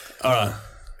All right.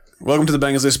 Welcome to the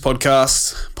Bangers List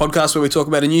podcast where we talk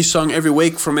about a new song every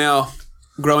week from our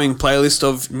growing playlist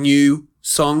of new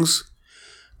songs.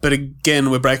 But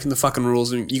again, we're breaking the fucking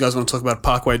rules and you guys want to talk about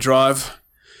Parkway Drive.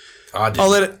 I'll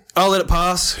let it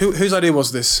pass. Whose idea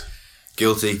was this?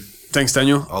 Guilty. Thanks,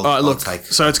 Daniel. All right, look.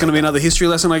 So it's going to be another history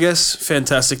lesson, I guess.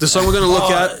 Fantastic. The song we're going to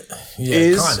look at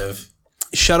is kind of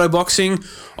Shadowboxing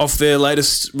off their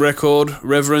latest record,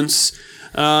 Reverence.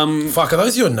 Fuck, are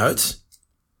those your notes?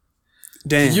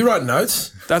 Damn. Did you write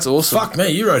notes? That's awesome. Fuck me,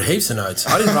 you wrote heaps of notes.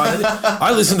 I didn't write anything.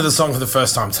 I listened to the song for the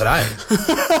first time today.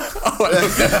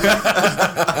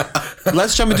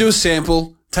 Let's jump into a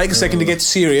sample, take a second to get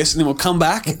serious, and then we'll come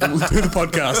back and we'll do the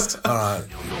podcast. All right.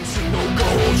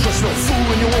 Just no fool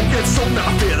and you won't get sold.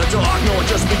 Never fear the dark, no one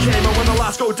just became. And when the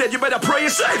last go dead, you better pray you're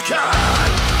safe, kid.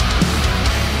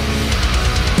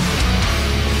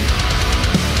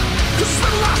 Cause it's been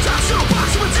a lifetime show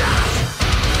boxing with death.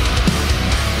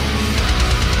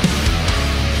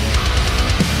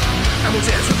 And we'll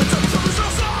dance with the devils of the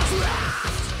stars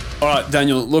left. All right,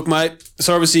 Daniel, look, mate,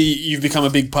 so obviously you've become a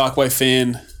big Parkway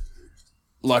fan,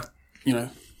 like, you know,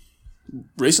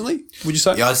 recently, would you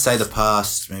say? Yeah, I'd say the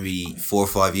past maybe 4 or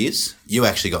 5 years. You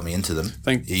actually got me into them.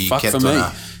 You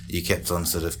kept on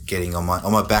sort of getting on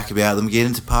my back about them. Get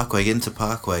into Parkway.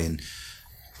 And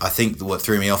I think what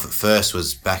threw me off at first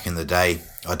was back in the day,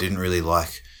 I didn't really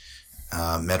like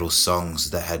metal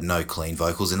songs that had no clean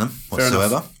vocals in them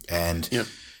whatsoever. And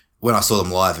when I saw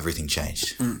them live, everything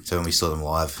changed. So when we saw them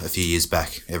live a few years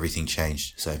back, everything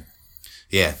changed. So,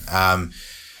 yeah.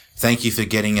 Thank you for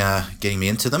getting me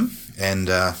into them. And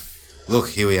look,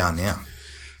 here we are now.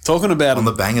 Talking about on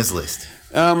the bangers list.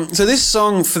 So this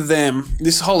song for them,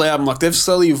 this whole album, like they've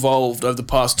slowly evolved over the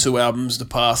past 2 albums, the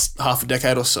past half a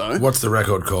decade or so. What's the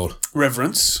record called?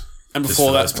 Reverence. And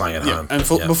before that, playing at home. And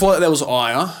before that, there was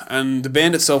Ire. And the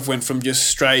band itself went from just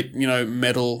straight, you know,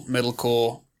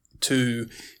 metalcore to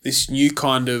this new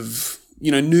kind of,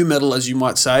 you know, new metal, as you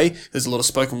might say. There's a lot of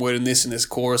spoken word in this, and there's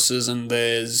choruses, and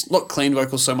there's not clean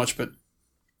vocals so much, but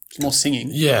more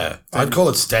singing. Yeah, I'd call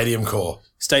it stadium core.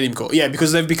 Stadium core, yeah,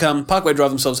 because Parkway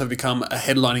Drive themselves have become a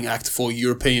headlining act for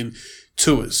European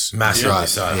tours. Massively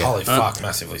so. Yeah. Holy fuck,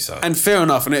 massively so. And fair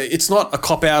enough, and it's not a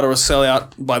cop-out or a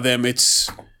sell-out by them, it's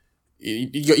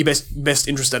you got your best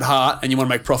interest at heart and you want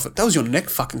to make profit. That was your neck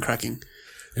fucking cracking.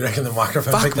 You reckon the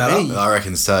microphone picked that up? I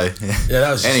reckon so. Yeah,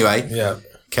 that was anyway,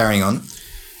 carrying on.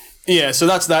 Yeah, so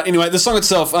that's that. Anyway, the song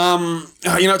itself, you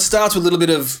know, it starts with a little bit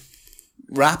of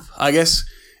rap, I guess.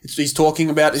 He's talking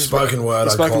about his spoken word.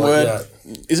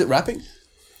 Is it rapping?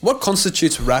 What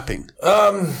constitutes rapping?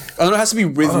 I don't know. It has to be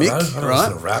rhythmic, I don't know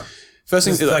right? Rap. First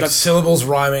thing, like syllables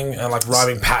rhyming and like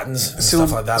rhyming patterns and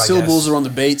stuff like that. Syllables are on the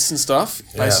beats and stuff,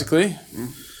 basically.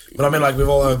 But I mean, like we've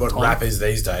all heard what rap is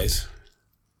these days.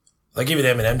 Like even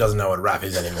Eminem doesn't know what rap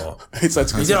is anymore. He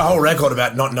did a whole record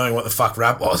about not knowing what the fuck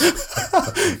rap was.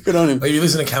 Good on him. Like if you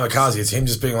listen to Kamikaze, it's him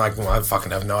just being like, well, I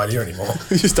fucking have no idea anymore.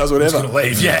 He just does whatever. I'm just going to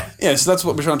leave, yeah. Yeah, so that's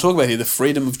what we're trying to talk about here, the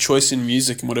freedom of choice in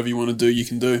music, and whatever you want to do, you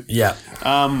can do. Yeah.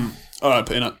 All right,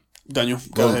 Peanut. Daniel,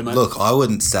 go ahead, mate. Look, I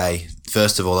wouldn't say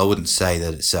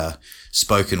that it's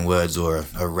spoken words or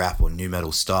a rap or new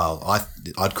metal style.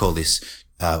 I'd call this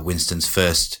Winston's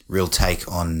first real take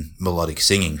on melodic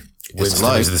singing.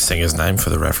 Winston is the singer's name for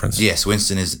the reference. Yes,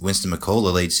 Winston McCall,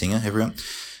 the lead singer, everyone.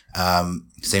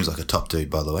 Seems like a top dude,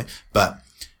 by the way. But,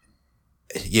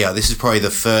 yeah, this is probably the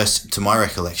first, to my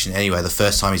recollection anyway, the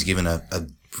first time he's given a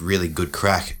really good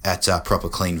crack at proper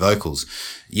clean vocals.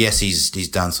 Yes, he's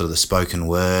done sort of the spoken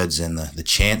words and the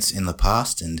chants in the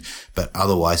past, but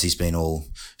otherwise he's been all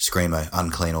screamo,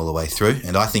 unclean all the way through.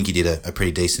 And I think he did a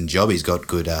pretty decent job. He's got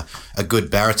a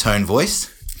good baritone voice.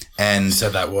 And you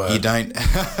said that word. You don't.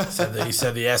 He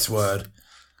said the S word.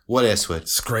 What S word?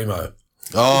 Screamo.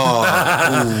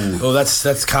 Oh. Well,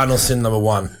 that's cardinal sin number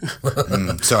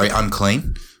 1. Sorry,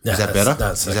 unclean. Yeah, is that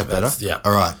better? Is that better? Yeah.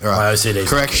 All right. My OCD.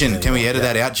 Correction. Can we edit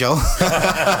that out, Joel? No,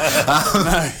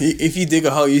 if you dig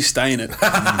a hole, you stay in it.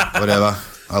 Whatever.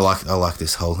 I like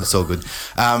this hole. It's all good.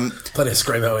 Plenty of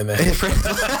screamo in there.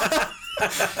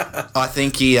 I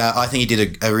think he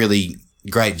did a really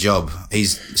great job.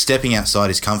 He's stepping outside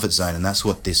his comfort zone, and that's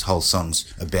what this whole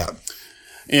song's about.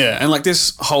 Yeah, and like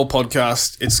this whole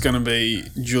podcast, it's going to be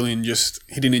Julian he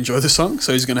didn't enjoy the song,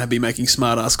 so he's going to be making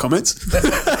smart-ass comments.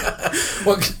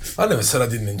 Well, I never said I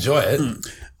didn't enjoy it.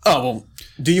 Oh, well,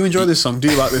 do you enjoy this song? Do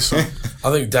you like this song? I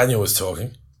think Daniel was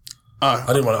talking. Oh.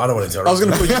 I don't want to interrupt. I was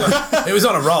going to put you... It was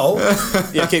on a roll.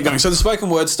 Yeah, keep going. So the spoken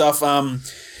word stuff,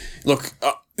 look,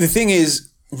 the thing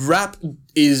is, rap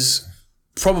is...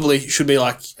 probably should be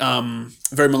like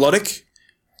very melodic,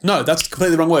 No, that's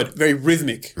completely the wrong word. Very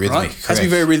rhythmic. Right? Has to be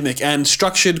very rhythmic and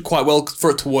structured quite well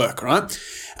for it to work, right?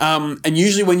 And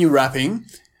usually when you're rapping,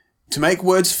 to make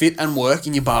words fit and work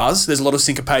in your bars, there's a lot of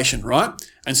syncopation, right?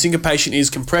 And syncopation is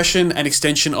compression and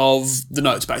extension of the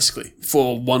notes, basically,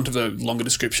 for want of a longer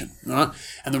description, right?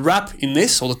 And the rap in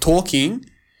this, or the talking,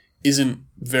 isn't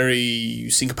very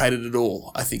syncopated at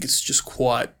all. I think it's just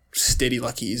quite steady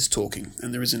like he is talking,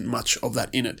 and there isn't much of that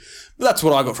in it. But that's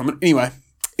what I got from it. Anyway,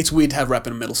 it's weird to have rap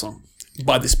in a metal song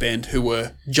by this band who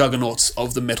were juggernauts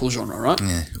of the metal genre, right?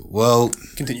 Yeah. Well,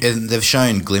 continue. And they've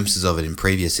shown glimpses of it in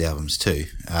previous albums too.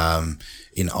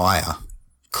 In Ire,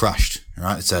 Crushed,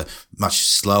 right? It's a much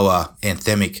slower,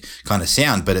 anthemic kind of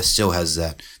sound, but it still has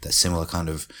that similar kind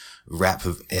of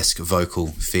rap-esque vocal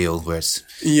feel where it's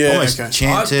almost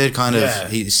chanted,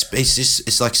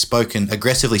 it's like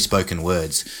aggressively spoken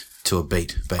words to a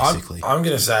beat, basically. I'm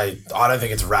going to say, I don't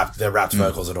think it's rap. They're rapped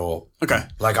vocals at all. Okay.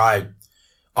 Like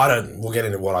we'll get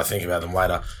into what I think about them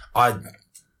later. I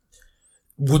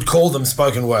would call them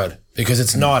spoken word because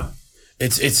it's not,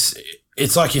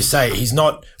 it's like you say, he's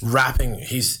not rapping,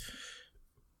 he's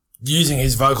using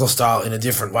his vocal style in a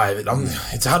different way.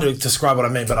 It's hard to describe what I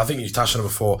mean, but I think you touched on it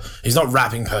before. He's not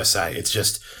rapping per se. It's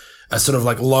just a sort of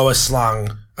like lower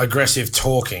slung, aggressive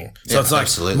talking. So it's like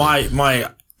absolutely.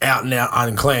 my out and out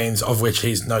uncleans, of which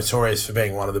he's notorious for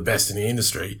being one of the best in the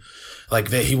industry. Like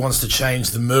he wants to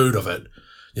change the mood of it.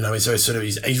 You know, so sort of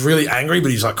he's really angry, but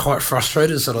he's like quite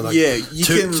frustrated. Sort of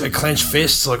like clenched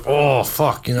fists, like oh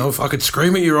fuck, you know, if I could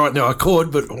scream at you right now, I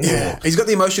could, but he's got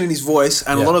the emotion in his voice,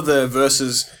 and a lot of the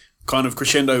verses kind of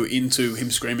crescendo into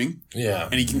him screaming. Yeah,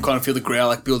 and you can kind of feel the growl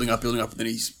like building up, and then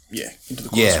he's into the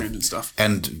chorus screams and stuff.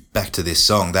 And back to this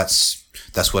song, that's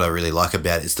what I really like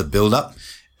about it. It's the build up.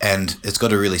 And it's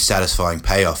got a really satisfying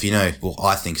payoff. You know, well,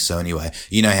 I think so anyway.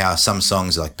 You know how some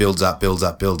songs like builds up,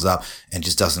 and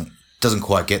just doesn't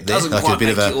quite get there. Doesn't like quite a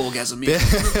bit make of you orgasm. Bit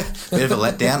of a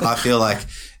letdown. I feel like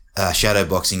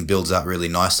shadowboxing builds up really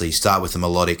nicely. You start with the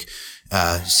melodic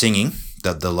singing,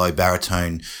 the low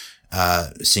baritone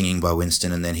singing by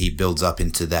Winston, and then he builds up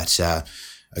into that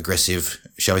aggressive,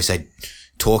 shall we say,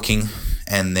 talking,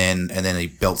 and then he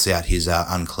belts out his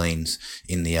uncleans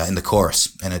in the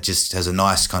chorus, and it just has a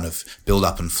nice kind of build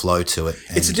up and flow to it.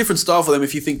 And it's a different style for them.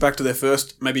 If you think back to their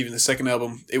first, maybe even the second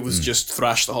album, it was just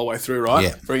thrash the whole way through, right?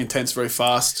 Yeah, very intense, very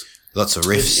fast, lots of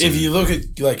riffs. If you look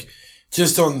at like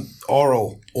just on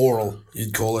oral,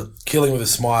 you'd call it Killing with a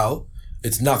Smile.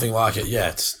 It's nothing like it. Yeah,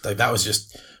 it's like that was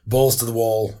just balls to the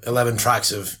wall, 11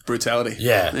 tracks of brutality.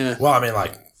 Yeah. Well, I mean,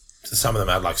 like some of them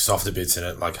had like softer bits in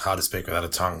it, like Hard to Speak Without a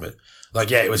Tongue, but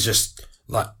like it was just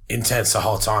like intense the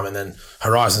whole time. And then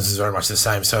Horizons is very much the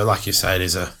same. So like you say, it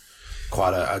is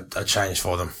quite a change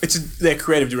for them. Their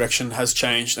creative direction has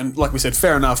changed, and like we said,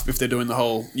 fair enough. If they're doing the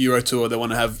whole Euro tour, they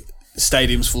want to have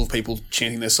stadiums full of people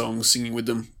chanting their songs, singing with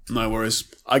them. No worries,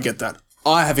 I get that.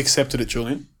 I have accepted it,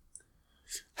 Julian.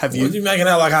 Have you? What are you making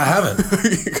out like I haven't?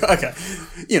 Okay,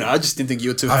 I just didn't think you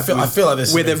were too happy. I feel like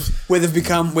there's where they've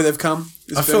come.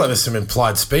 I feel like there's some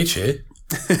implied speech here.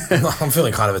 I'm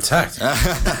feeling kind of attacked.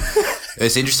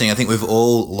 It's interesting. I think we've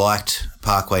all liked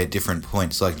Parkway at different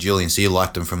points. Like Julian, so you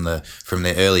liked them from their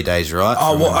early days, right?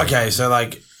 Oh, well, okay. So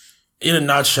like, in a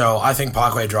nutshell, I think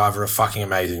Parkway Drive are a fucking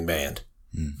amazing band.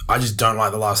 I just don't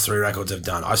like the last 3 records they've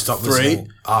done. I stopped listening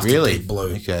after Deep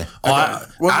Blue. Okay.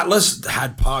 Atlas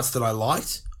had parts that I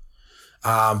liked,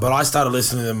 but I started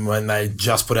listening to them when they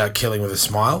just put out Killing with a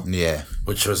Smile. Yeah.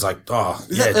 Which was like,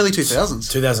 Is that early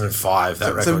 2000s? 2005, that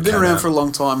record So they've been around for a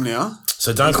long time now.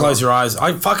 So Don't Close Your Eyes.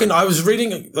 I was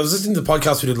listening to the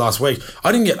podcast we did last week.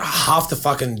 I didn't get half the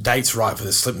fucking dates right for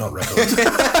the Slipknot records.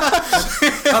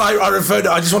 And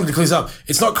I just wanted to clear this up.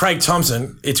 It's not Craig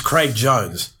Thompson, it's Craig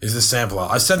Jones is the sampler.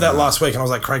 I said that last week and I was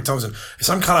like, Craig Thompson.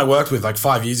 Some cunt I worked with like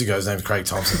 5 years ago, his name's Craig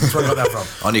Thompson. That's where I got that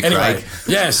from. On your Craig.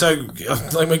 Yeah, so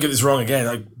let me get this wrong again.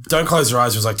 Like, Don't Close Your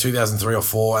Eyes was like 2003 or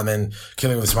 4, and then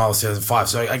Killing with a Smile was 2005.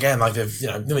 So again, like they've,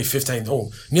 nearly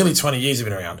 20 years have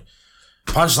been around.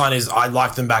 Punchline is, I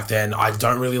liked them back then. I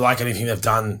don't really like anything they've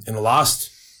done in the last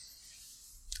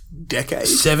decade,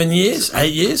 7 years,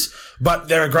 8 years, but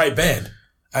they're a great band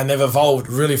and they've evolved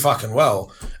really fucking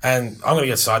well. And I'm going to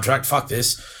get sidetracked. Fuck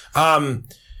this.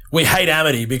 We hate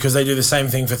Amity because they do the same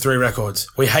thing for 3 records.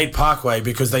 We hate Parkway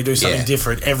because they do something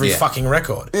different every fucking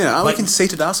record. Yeah, I'm like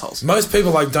conceited assholes. Most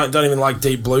people like don't even like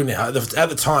Deep Blue now. At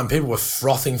the time, people were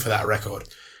frothing for that record.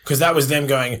 Because that was them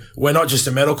going, we're not just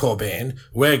a metalcore band.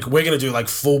 We're going to do like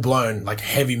full blown like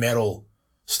heavy metal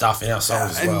stuff in our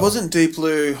songs as well. And wasn't Deep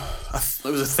Blue? It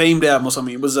was a themed album or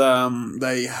something. It was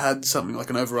they had something like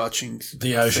an overarching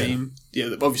The Ocean theme.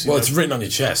 Yeah, obviously. Well, it's written on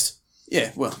your chest.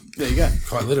 Yeah, well, there you go.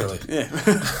 Quite literally. Yeah.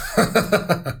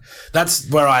 That's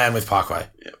where I am with Parkway.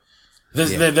 Yep.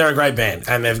 They're a great band,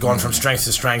 and they've gone from strength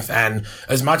to strength. And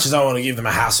as much as I want to give them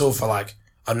a hassle for like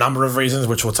a number of reasons,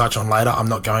 which we'll touch on later, I'm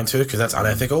not going to because that's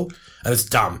unethical and it's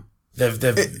dumb.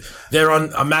 They're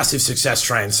on a massive success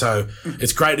train, so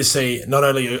it's great to see not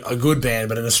only a good band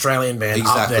but an Australian band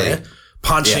up there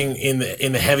punching in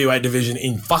the heavyweight division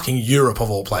in fucking Europe of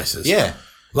all places. Yeah.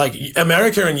 Like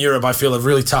America and Europe, I feel are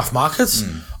really tough markets.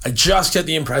 I just get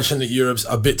the impression that Europe's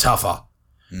a bit tougher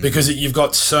because you've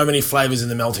got so many flavors in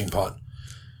the melting pot.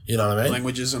 You know what I mean?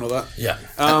 Languages and all that. Yeah.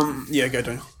 Go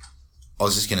Daniel. I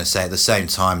was just going to say, at the same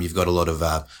time, you've got a lot of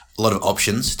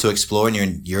options to explore, and you're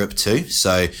in Europe too.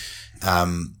 So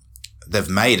they've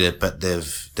made it, but they're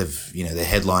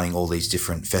headlining all these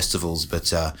different festivals.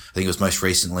 But I think it was most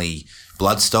recently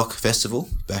Bloodstock Festival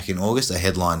back in August. They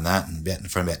headlined that in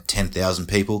front of about 10,000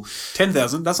 people.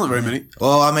 10,000? That's not very many.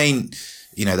 Well, I mean,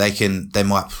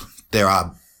 there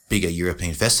are bigger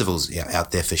European festivals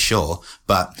out there for sure,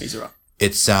 but He's right.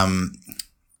 It's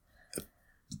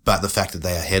but the fact that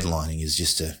they are headlining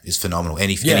is phenomenal.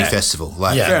 Any festival,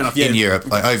 fair enough, in Europe,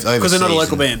 like overseas, because they're not a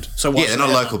local band. So they're not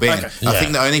a local band. Okay. I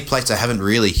think the only place they haven't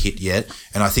really hit yet,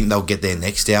 and I think they'll get their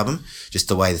next album, just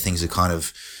the way the things are kind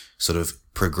of sort of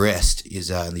progressed,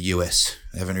 is in the US.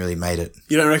 They haven't really made it.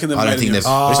 You don't reckon they've I made don't think it? they've.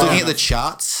 Just looking at the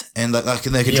charts, and like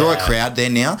they can draw a crowd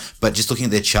there now, but just looking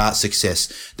at their chart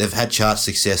success, they've had chart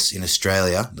success in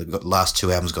Australia. They've got last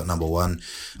two albums got number 1.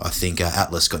 I think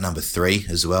Atlas got number 3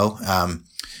 as well.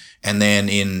 And then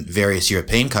in various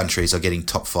European countries are getting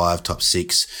top 5, top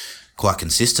 6 quite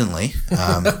consistently.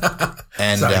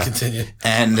 And Sorry, continue.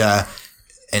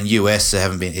 And US, they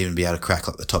haven't been able to crack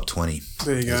like the top 20.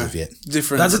 There you go. As of yet.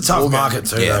 Different. That's a tough market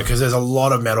too, though, because there's a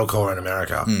lot of metalcore in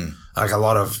America. Like a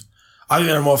lot of, I think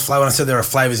there are more flavors. When I said there are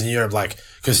flavors in Europe, like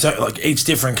because each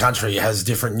different country has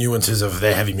different nuances of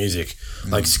their heavy music.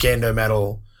 Like Scando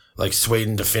metal, like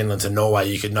Sweden to Finland to Norway,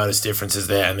 you could notice differences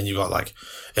there. And then you got like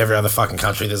every other fucking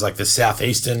country. There's like the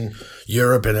southeastern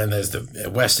Europe, and then there's the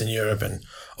Western Europe and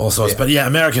all sorts. But yeah,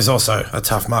 America's also a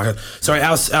tough market. Sorry,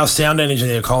 our sound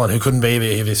engineer Colin, who couldn't be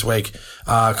here this week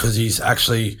because he's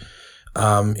actually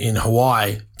in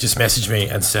Hawaii, just messaged me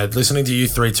and said, listening to you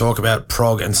three talk about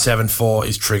prog and 7/4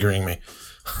 is triggering me.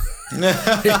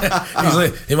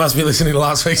 He must be listening to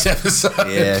last week's episode.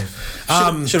 Yeah.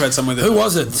 Should have had someone there. Who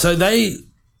was it? So they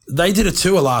did a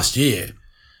tour last year,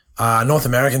 North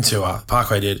American tour,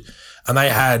 Parkway did, and they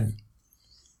had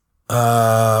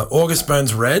August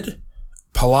Burns Red,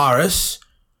 Polaris,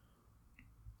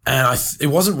 and it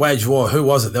wasn't Wage War. Who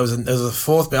was it? There was a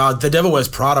fourth, The Devil Wears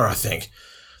Prada, I think.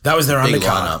 That was their Big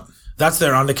undercard. lineup. That's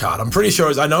their undercard. I'm pretty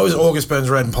sure I know it was August Burns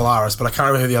Red and Polaris, but I can't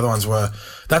remember who the other ones were.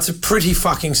 That's a pretty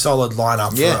fucking solid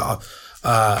lineup for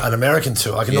an American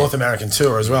tour, like a North American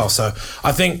tour as well. So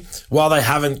I think while they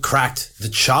haven't cracked the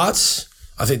charts,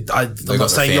 I think I'm not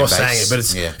saying you're saying it, but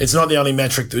it's not the only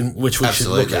metric in which we should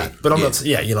look at. But I'm not.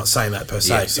 Yeah, you're not saying that per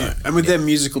se. So. And with their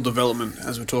musical development,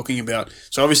 as we're talking about,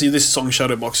 so obviously this song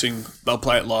Shadowboxing, they'll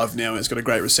play it live now, and it's got a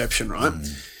great reception, right?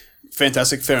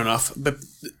 Fantastic, fair enough. But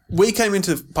we came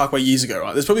into Parkway years ago,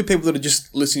 right? There's probably people that are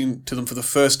just listening to them for the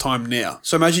first time now.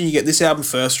 So imagine you get this album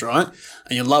first, right?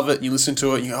 And you love it, and you listen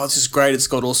to it, and you go, oh, this is great. It's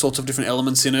got all sorts of different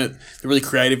elements in it. They're really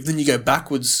creative. Then you go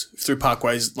backwards through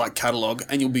Parkway's like catalogue,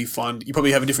 and you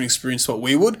probably have a different experience to what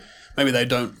we would. Maybe they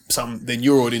don't. Then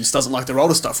your audience doesn't like their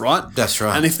older stuff, right? That's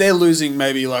right. And if they're losing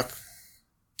maybe like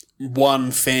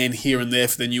one fan here and there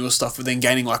for the newer stuff, but then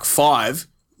gaining like 5,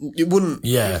 it wouldn't.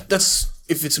 Yeah, that's.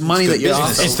 If it's money that you're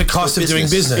after, it's the cost of doing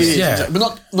business. Yeah,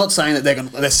 but not saying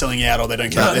that they're selling out or they don't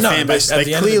care about their fan base. They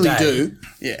clearly do.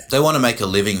 Yeah, they want to make a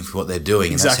living for what they're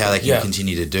doing, and that's how they can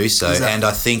continue to do so. Exactly. And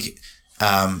I think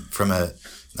from a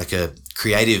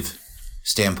creative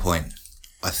standpoint,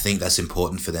 I think that's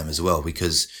important for them as well,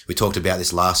 because we talked about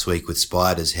this last week with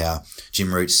Spiders, how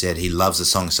Jim Root said he loves the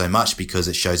song so much because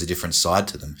it shows a different side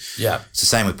to them. Yeah. It's the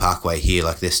same with Parkway here.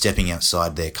 Like, they're stepping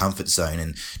outside their comfort zone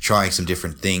and trying some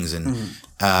different things. And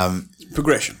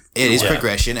progression. It is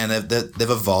progression, and they've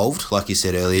evolved, like you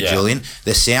said earlier, Julian.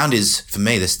 Their sound is, for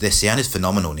me, their sound is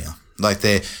phenomenal now. Like,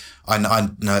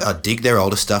 I dig their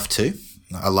older stuff too.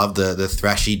 I love the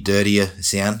thrashy, dirtier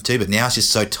sound too, but now it's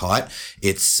just so tight.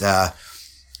 It's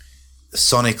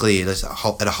sonically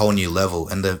at a whole new level,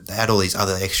 and they add all these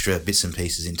other extra bits and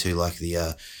pieces into, like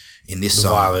in this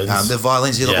song, violins. The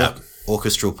violins, the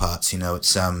orchestral parts. You know,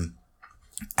 it's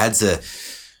adds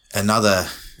another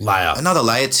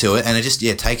layer to it, and it just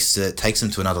takes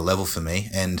them to another level for me.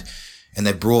 And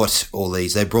they brought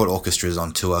orchestras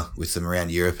on tour with them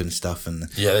around Europe and stuff, and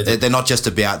they're not just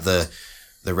about the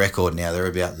the record now. They're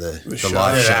about the show.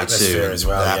 live show atmosphere too, as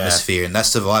well, the atmosphere, and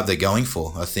that's the vibe they're going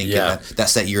for. I think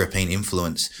that's that European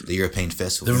influence, the European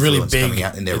festival. The really big coming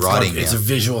out in their writing. It's a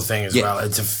visual thing as well.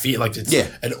 It's a feel like it's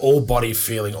an all body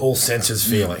feeling, all senses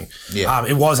feeling. Yeah.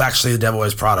 It was actually the Devil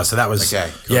Wears Prada, so that was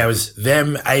okay. Cool. It was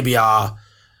them, ABR,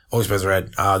 All Exposed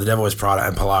Red, the Devil Wears Prada,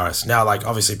 and Polaris. Now, like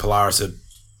obviously Polaris are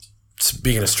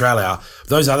big in Australia.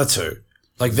 Those other two.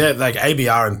 Like they're like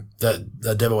ABR and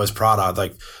the Devil Wears Prada,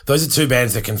 like those are two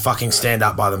bands that can fucking stand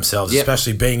up by themselves,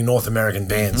 especially being North American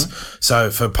bands.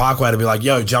 So for Parkway to be like,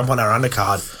 yo, jump on our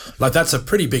undercard, like that's a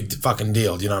pretty big fucking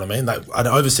deal. Do you know what I mean? Like an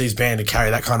overseas band to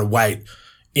carry that kind of weight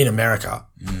in America.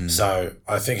 So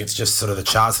I think it's just sort of the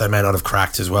charts they may not have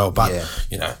cracked as well. But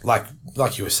you know, like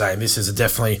you were saying, this is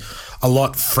definitely a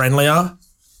lot friendlier.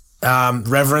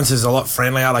 Reverence is a lot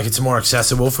friendlier, like it's more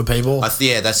accessible for people. That's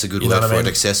a good word for it.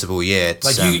 Accessible, it's,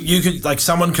 like you could, like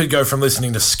someone could go from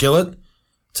listening to Skillet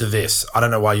to this. I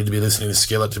don't know why you'd be listening to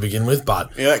Skillet to begin with,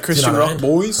 but that Christian rock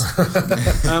boys. You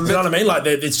know what I mean? Like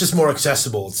it's just more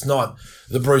accessible. It's not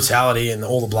the brutality and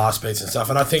all the blast beats and stuff.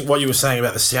 And I think what you were saying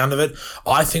about the sound of it,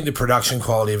 I think the production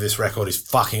quality of this record is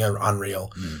fucking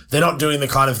unreal. They're not doing the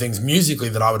kind of things musically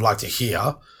that I would like to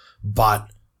hear, but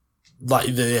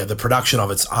like the production of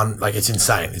it's it's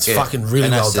insane. It's fucking really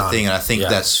well done. That's the thing, and I think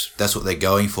that's what they're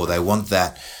going for. They want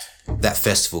that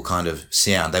festival kind of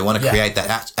sound. They want to create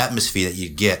that atmosphere that you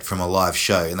get from a live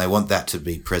show, and they want that to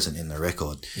be present in the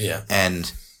record. Yeah,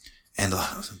 and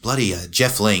bloody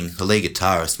Jeff Ling, the lead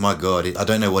guitarist. My God, I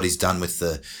don't know what he's done with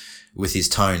his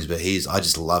tones, but I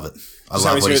just love it. I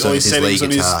love what he's done with his lead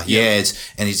guitar.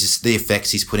 And he's just the effects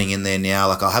he's putting in there now.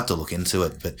 Like I'll have to look into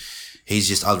it, but.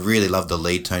 I really love the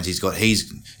lead tones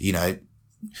he's you know,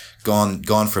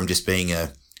 gone from just being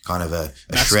a kind of a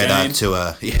shredder to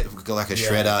a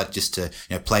shredder just to,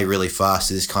 you know, play really fast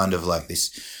to this kind of like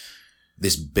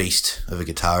this beast of a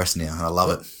guitarist now. And I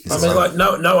love it. I mean, like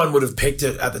no one would have picked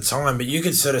it at the time, but you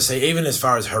could sort of see, even as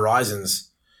far as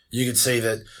Horizons, you could see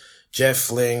that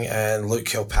Jeff Ling and Luke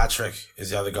Kilpatrick is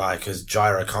the other guy because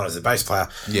Jairo O'Connor's the bass player.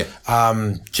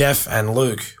 Yeah. Jeff and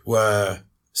Luke were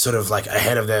sort of like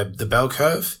ahead of the bell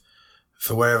curve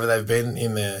for wherever they've been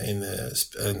in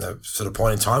the sort of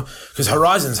point in time, because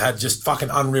Horizons had just fucking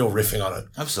unreal riffing on it.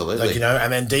 Absolutely. Like, you know,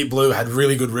 and then Deep Blue had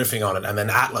really good riffing on it, and then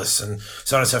Atlas and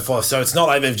so on and so forth. So it's not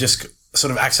like they've just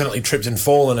sort of accidentally tripped and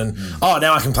fallen and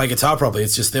now I can play guitar properly.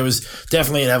 It's just there was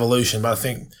definitely an evolution, but I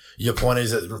think your point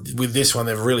is that with this one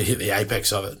they've really hit the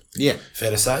apex of it. Yeah.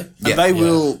 Fair to say?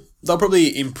 And they'll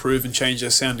probably improve and change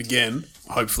their sound again,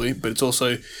 hopefully, but it's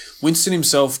also Winston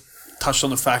himself touched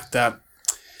on the fact that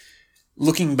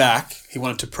looking back, he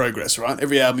wanted to progress, right?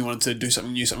 Every album he wanted to do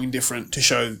something new, something different to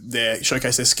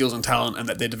showcase their skills and talent and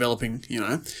that they're developing, you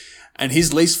know. And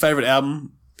his least favourite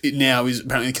album now is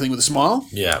apparently Killing with a Smile.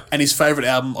 Yeah. And his favourite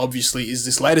album obviously is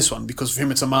this latest one because for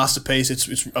him it's a masterpiece,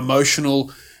 it's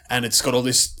emotional and it's got all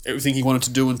this, everything he wanted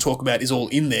to do and talk about is all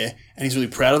in there and he's really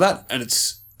proud of that and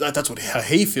that's how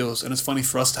he feels, and it's funny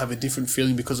for us to have a different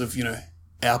feeling because of, you know,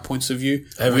 our points of view.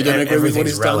 We don't agree with what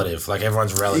he's relative. Like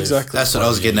everyone's relative. Exactly. That's what I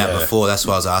was getting at before. That's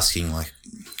why I was asking, like,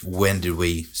 when did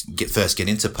we first get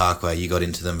into Parkway? You got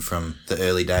into them from the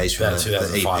early days, from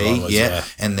the EP,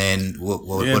 onwards, And then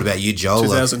what about you, Joel?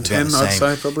 2010, I'd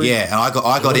say probably. Yeah, and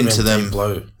I got into them. Deep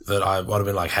Blue, that I would have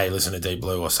been like, hey, listen to Deep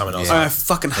Blue or something else. I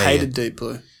fucking hated Deep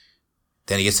Blue.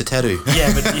 Then he gets a tattoo. But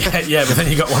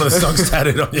then you got one of the songs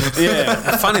tattooed on you.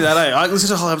 Yeah, funny that, I listened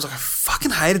to the whole album, I was like, I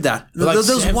fucking hated that. Like,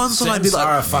 there was one song I'd be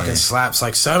like, fucking slaps.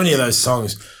 Like so many of those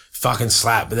songs fucking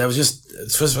slap, but there was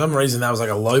just, for some reason, that was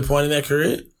like a low point in their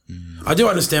career. I do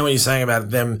understand what you're saying about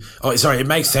them. Oh, sorry, it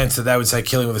makes sense that they would say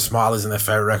Killing with a Smile isn't their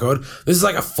favorite record. This is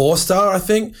like a 4-star, I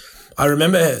think. I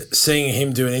remember seeing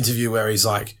him do an interview where he's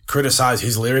like criticized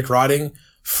his lyric writing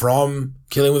from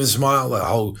Killing with a Smile, the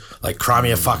whole like cry me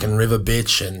a fucking river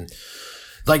bitch and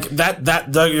like that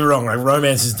don't get me wrong, like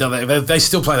Romance is they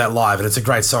still play that live and it's a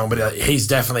great song, but he's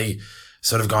definitely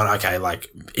sort of gone, okay, like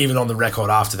even on the record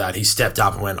after that he stepped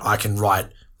up and went, I can write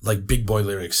like big boy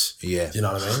lyrics. Yeah. You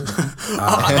know what I mean?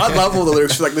 I love all the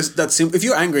lyrics for like this, that simple, if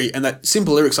you're angry and that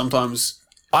simple lyric sometimes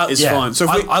is fine. So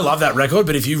I love that record,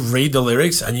 but if you read the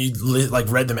lyrics and you like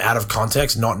read them out of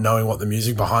context, not knowing what the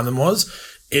music behind them was,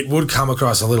 it would come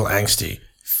across a little angsty.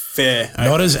 Fair.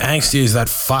 Not as angsty as that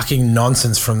fucking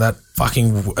nonsense from that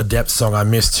fucking Adept song I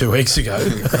missed 2 weeks ago.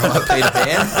 Peter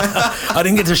Pan. I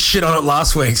didn't get to shit on it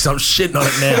last week, so I'm shitting on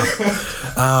it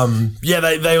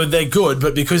now. They're good,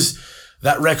 but because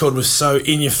that record was so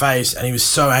in your face and he was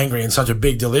so angry and such a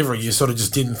big delivery, you sort of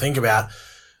just didn't think about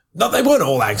No, they weren't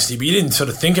all angsty, but you didn't sort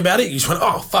of think about it. You just went,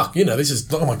 oh, fuck, this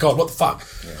is, oh my God, what the fuck?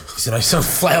 Yeah. You're sort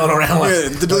of flailing around like... Yeah,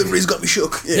 the delivery's got me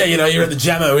shook. Yeah, you're at the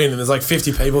Jammo Inn and there's like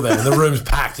 50 people there and the room's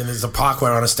packed and there's a Parkway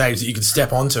on a stage that you can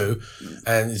step onto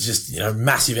and it's just,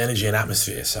 massive energy and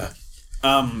atmosphere, so...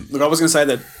 Look, I was going to say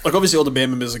that, like, obviously all the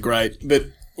band members are great, but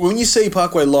when you see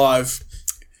Parkway live,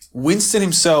 Winston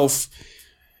himself,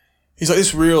 he's like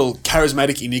this real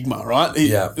charismatic enigma, right?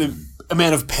 The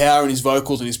amount of power in his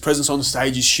vocals and his presence on the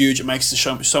stage is huge. It makes the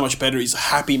show so much better. He's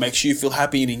happy, makes you feel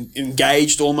happy and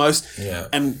engaged almost. Yeah.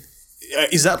 And I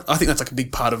think that's like a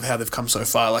big part of how they've come so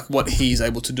far, like what he's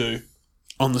able to do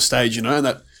on the stage, and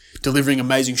that delivering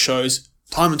amazing shows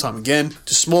time and time again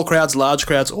to small crowds, large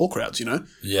crowds, all crowds,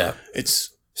 Yeah.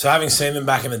 So having seen them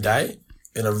back in the day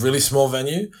in a really small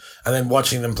venue and then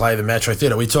watching them play the Metro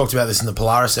Theatre, we talked about this in the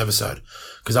Polaris episode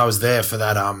because I was there for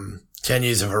that 10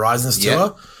 Years of Horizons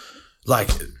tour.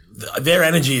 Like, their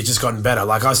energy has just gotten better.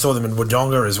 Like, I saw them in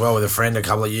Wodonga as well with a friend a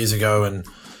couple of years ago, and,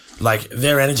 like,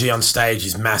 their energy on stage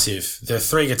is massive. They're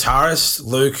 3 guitarists,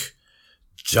 Luke,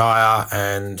 Jaya,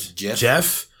 and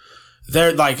Jeff.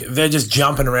 They're just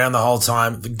jumping around the whole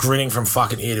time, grinning from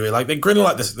fucking ear to ear. Like, they're grinning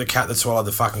like the cat that swallowed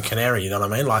the fucking canary, you know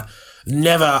what I mean? Like,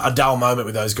 never a dull moment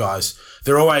with those guys.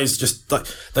 They're always just, like,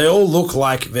 they all look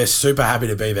like they're super happy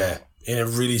to be there. In a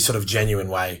really sort of genuine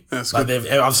way. That's like good.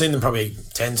 I've seen them probably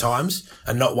 10 times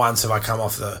and not once have I come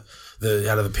off the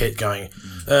out of the pit going,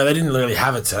 they didn't really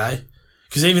have it today.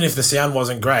 Because even if the sound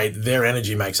wasn't great, their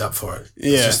energy makes up for it.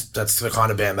 Yeah. That's the kind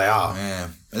of band they are. Yeah.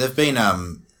 They've been,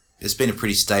 it's been a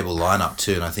pretty stable lineup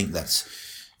too, and I think that's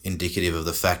indicative of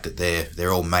the fact that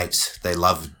they're all mates. They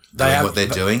love what they're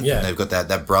doing. Yeah. They've got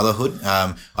that brotherhood.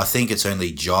 I think it's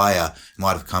only Jaya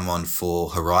might have come on for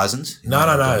Horizons.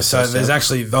 No. So there's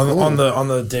actually on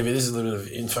the DVD. This is a little bit of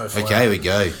info for Okay, here we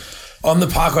go. On the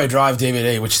Parkway Drive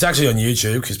DVD, which is actually on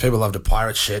YouTube because people love to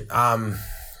pirate shit.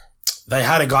 They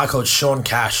had a guy called Sean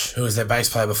Cash who was their bass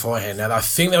player beforehand. Now I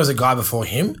think there was a guy before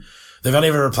him. They've only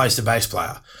ever replaced a bass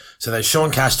player. So Sean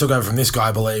Cash took over from this guy,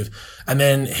 I believe, and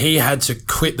then he had to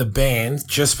quit the band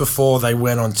just before they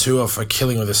went on tour for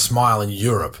Killing with a Smile in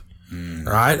Europe,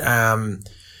 right?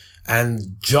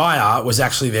 And Jaya was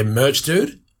actually their merch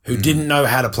dude who didn't know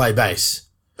how to play bass.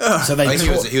 So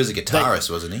he was a guitarist,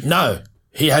 wasn't he? No,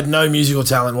 he had no musical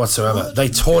talent whatsoever. What? They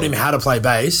taught him how to play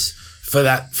bass for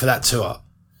that tour.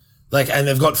 Like, and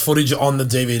they've got footage on the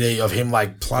DVD of him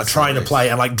trying to play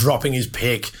and like dropping his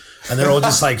pick. And they're all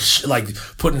just like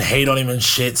putting heat on him and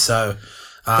shit. So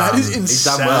that is insane. He's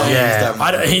done well.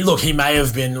 Yeah, he may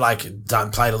have been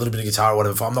played a little bit of guitar or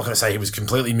whatever. I'm not going to say he was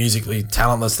completely musically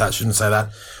talentless. That shouldn't say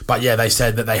that. But yeah, they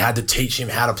said that they had to teach him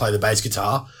how to play the bass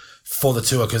guitar for the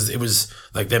tour because it was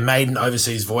like their maiden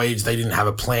overseas voyage. They didn't have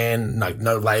a plan, like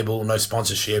no label, no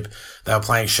sponsorship. They were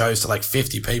playing shows to like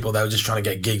 50 people. They were just trying to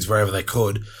get gigs wherever they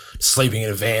could. Sleeping in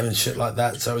a van and shit like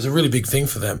that. So it was a really big thing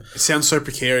for them. It sounds so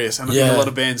precarious. And I think a lot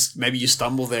of bands, maybe you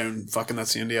stumble there and fucking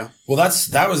that's the end of you. Well,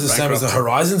 that was the same as the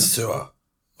Horizons tour.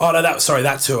 Oh, no, that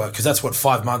tour, because that's what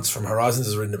 5 months from Horizons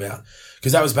is written about.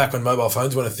 Because that was back when mobile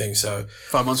phones weren't a thing, so...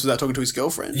 5 months without talking to his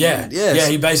girlfriend. Yeah. Yes. Yeah,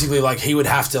 he basically, he would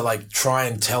have to, try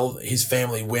and tell his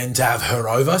family when to have her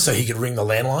over so he could ring the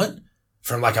landline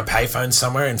from, a payphone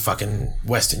somewhere in fucking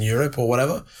Western Europe or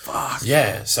whatever. Fuck.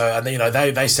 Yeah, so, and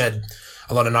they said...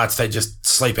 A lot of nights they just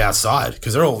sleep outside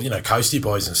because they're all, coastie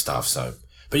boys and stuff. So,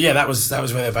 but yeah, that was where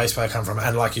their bass player come from.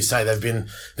 And like you say, they've been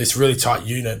this really tight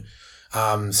unit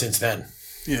since then.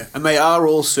 Yeah, and they are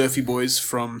all surfy boys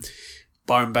from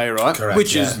Byron Bay, right? Correct.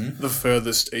 Which is the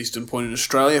furthest eastern point in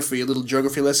Australia for your little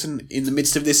geography lesson in the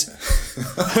midst of this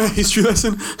history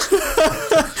lesson.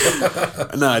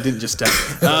 No, I didn't just tell.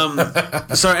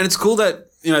 Sorry, and it's cool that,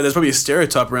 there's probably a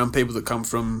stereotype around people that come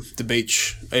from the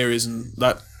beach areas and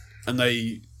that. And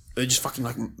they're just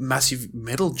fucking massive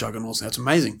metal juggernauts now. It's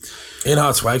amazing. In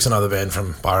Hearts Wake's another band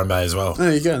from Byron Bay as well.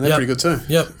 There you go. They're pretty good too.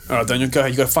 Yep. All right, Daniel, go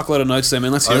ahead. You got a fuckload of notes there,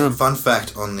 man. Let's hear them. Fun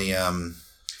fact on the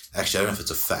actually, I don't know if it's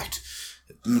a fact.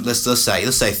 Let's say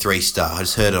 3-star. I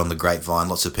just heard it on the grapevine.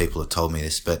 Lots of people have told me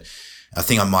this, but I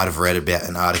think I might have read about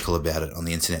an article about it on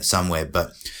the internet somewhere.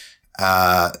 But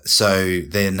so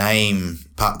the name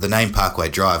Parkway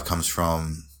Drive comes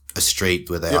from a street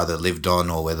where they either lived on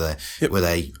or where they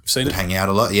would hang out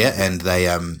a lot. Yeah, and they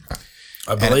I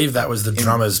believe that was the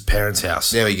drummer's parents'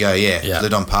 house. There we go. Yeah,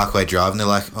 lived on Parkway Drive, and they're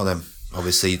like, they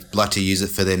obviously like to use it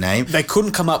for their name. They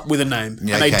couldn't come up with a name, and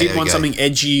they did want something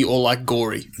edgy or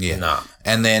gory. Yeah, no.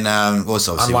 And then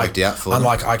also obviously worked out for them.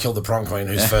 Unlike I Killed the Prom Queen,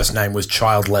 whose first name was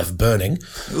Child Left Burning.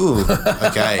 Ooh,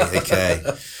 okay.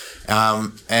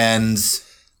 And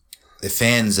the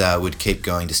fans would keep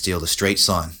going to steal the street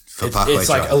sign Parkway it's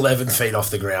like Drive. 11 feet off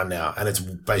the ground now, and it's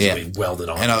basically welded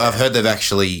on. And I've heard they've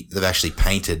actually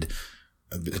painted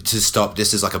to stop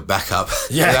just as like a backup.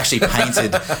 Yeah. They've actually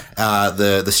painted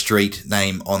the street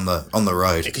name on the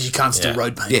road because you can't still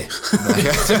road paint. Yeah.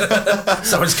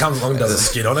 Someone just comes along and does a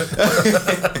skid on it.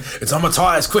 It's on my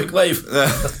tyres. Quick, leave.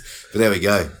 But there we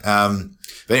go.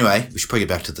 But anyway, we should probably get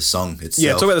back to the song itself.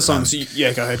 Yeah, talk about the songs. Go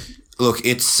ahead. Look,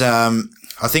 it's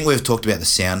I think we've talked about the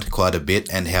sound quite a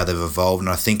bit and how they've evolved, and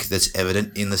I think that's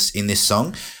evident in this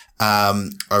song. I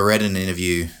read in an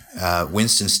interview,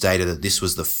 Winston stated that this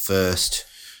was the first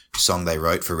song they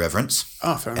wrote for Reverence.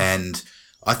 Oh, fair enough. And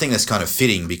I think that's kind of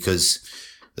fitting because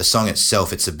the song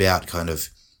itself, it's about kind of,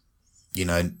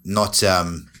 not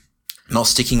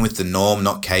sticking with the norm,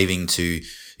 not caving to,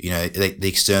 the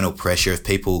external pressure of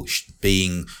people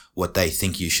being what they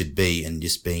think you should be and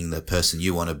just being the person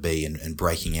you want to be and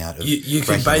breaking out of you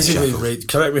can basically read,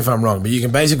 correct me if I'm wrong, but you can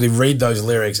basically read those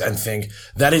lyrics and think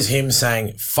that is him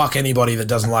saying fuck anybody that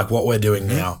doesn't like what we're doing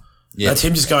now. Yeah. That's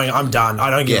him just going, I'm done,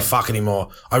 I don't give a fuck anymore,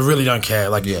 I really don't care.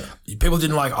 Like people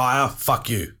didn't like Aya, fuck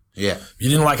you. Yeah. You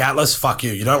didn't like Atlas, fuck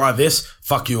you. You don't like this,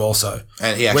 fuck you also.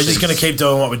 And we're just going to keep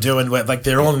doing what we're doing. Like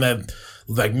they're all in their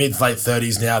like mid-late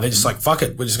 30s now. They're just like, fuck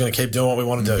it. We're just going to keep doing what we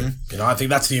want to do. I think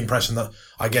that's the impression that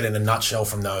I get in a nutshell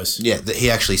from those. Yeah, he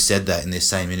actually said that in this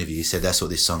same interview. He said that's what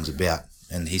this song's about.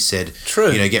 And he said,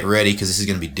 true, get ready because this is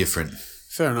going to be different.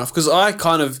 Fair enough. Because I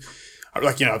kind of, I've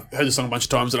heard the song a bunch of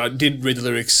times and I did read the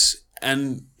lyrics,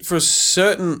 and from a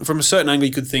certain angle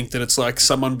you could think that it's like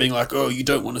someone being like, oh, you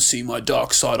don't want to see my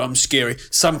dark side, I'm scary.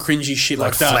 Some cringy shit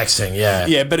like that. Flexing, yeah.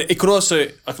 Yeah, but it could also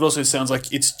sound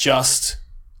like it's just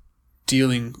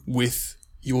dealing with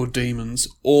your demons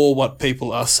or what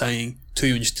people are saying to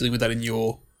you and just dealing with that in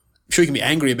your... I'm sure you can be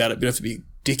angry about it, but you have to be a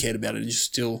dickhead about it and just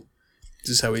still... This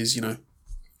is how he's,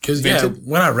 Because,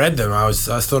 when I read them, I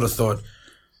thought,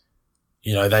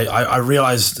 I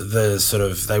realised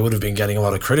they would have been getting a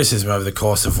lot of criticism over the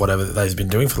course of whatever they've been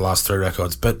doing for the last 3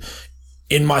 records, but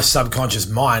in my subconscious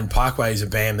mind, Parkway is a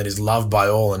band that is loved by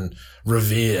all and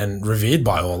revered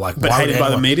by all. Like, but hated by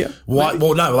the media? Why?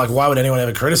 Well, no. Like, why would anyone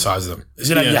ever criticize them?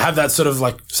 You have that sort of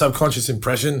like subconscious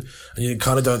impression, and you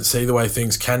kind of don't see the way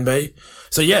things can be.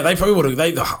 So yeah, they probably would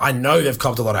have. I know they've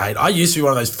copped a lot of hate. I used to be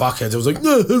one of those fuckheads. I was like,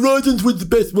 no, Horizons was the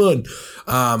best one.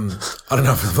 I don't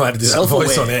know if I'm allowed to do that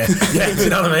voice on air. Yeah, you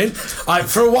know what I mean?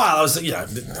 For a while, I was,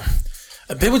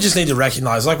 people just need to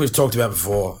recognize, like we've talked about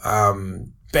before.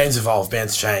 Bands evolve,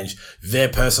 bands change. Their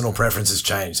personal preferences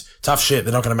change. Tough shit.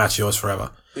 They're not going to match yours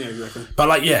forever. Yeah, exactly.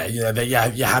 But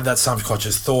you have that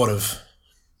subconscious thought of,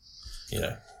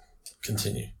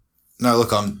 continue. No,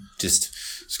 look, I'm just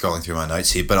scrolling through my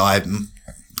notes here, but I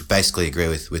basically agree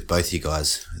with both you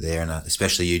guys there, and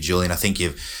especially you, Julian. I think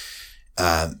you've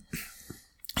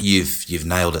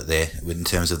nailed it there in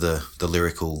terms of the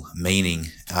lyrical meaning,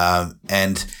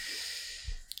 and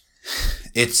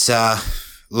it's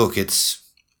it's.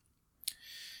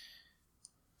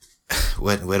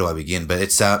 Where do I begin? But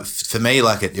it's for me,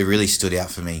 like it really stood out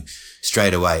for me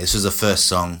straight away. This was the first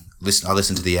song. I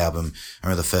listened to the album. I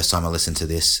remember the first time I listened to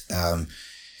this.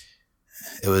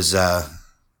 It was I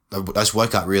just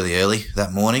woke up really early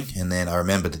that morning, and then I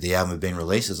remembered that the album had been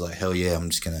released. I was like, hell yeah, I'm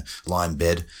just gonna lie in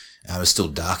bed. It was still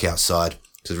dark outside.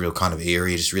 It was real kind of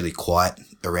eerie, just really quiet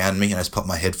around me. And I just popped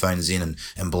my headphones in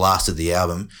and blasted the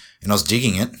album, and I was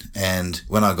digging it. And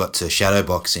when I got to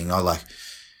Shadowboxing, I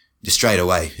just straight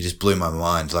away, it just blew my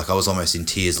mind. Like I was almost in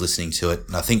tears listening to it.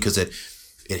 And I think because it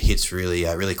hits really,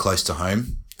 really close to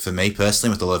home for me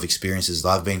personally, with a lot of experiences that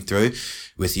I've been through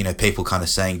with, people kind of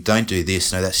saying, don't do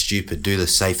this. No, that's stupid. Do the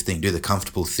safe thing, do the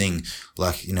comfortable thing.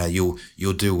 Like, you'll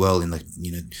do well in the,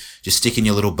 just stick in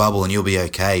your little bubble and you'll be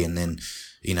okay. And then,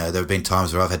 there have been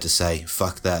times where I've had to say,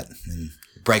 fuck that and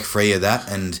break free of that.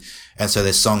 And so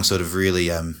this song sort of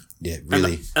really,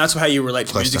 really. And that's how you relate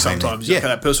to music sometimes. You have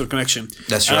that personal connection.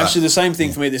 That's right. And actually, the same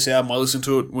thing for me. This album, I listened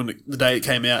to it when the day it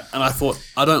came out, and I thought,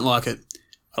 I don't like it.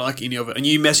 I don't like any of it. And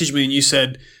you messaged me and you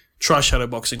said, try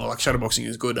Shadowboxing, or like Shadowboxing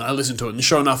is good. And I listened to it, and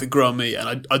sure enough, it grew on me.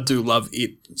 And I do love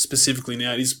it specifically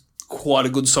now. It is quite a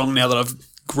good song now that I've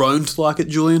grown to like it,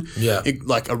 Julian. Yeah.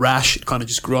 Like a rash, it kind of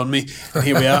just grew on me. And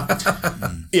here we are.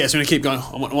 Yeah, so I'm going to keep going.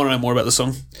 I want to know more about the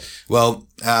song. Well,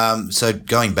 so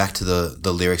going back to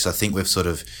the lyrics, I think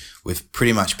we've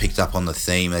pretty much picked up on the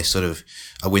theme. They sort of,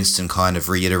 Winston kind of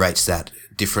reiterates that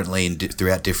differently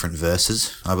throughout different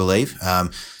verses, I believe. A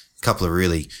couple of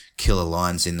really killer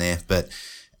lines in there, but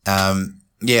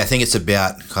Yeah, I think it's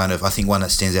about kind of. I think one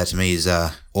that stands out to me is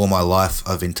all my life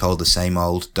I've been told the same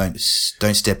old. Don't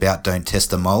step out. Don't test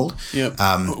the mold. Yeah,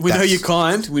 we know you're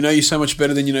kind. We know you so much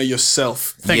better than you know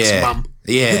yourself. Thanks, Mum.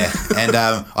 Yeah, and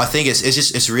I think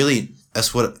it's really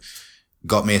that's what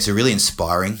got me. It's a really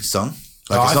inspiring song.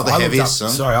 Like it's not the heaviest song.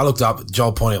 Sorry, I looked up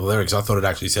Joel pointing at the lyrics. I thought it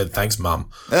actually said "Thanks, Mum."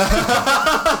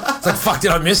 It's like, fuck,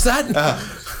 did I miss that?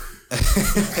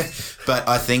 But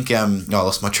I think I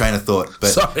lost my train of thought.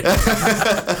 But sorry,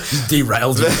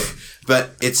 derailed you.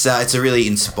 But it's a really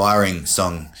inspiring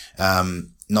song.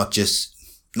 Not just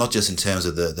in terms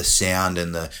of the sound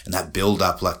and that build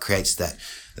up, like creates that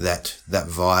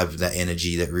vibe, that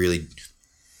energy that really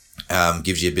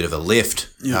gives you a bit of a lift.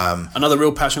 Yeah. Another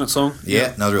real passionate song.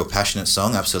 Yeah, another real passionate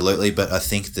song, absolutely. But I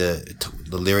think the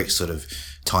lyrics sort of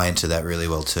tie into that really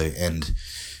well too. And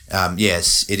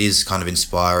yes, it is kind of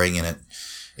inspiring, and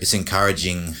it's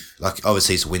encouraging. Like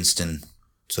obviously, it's Winston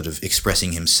sort of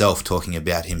expressing himself, talking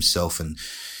about himself and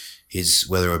his,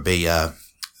 whether it be a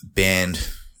band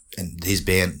and his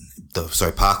band,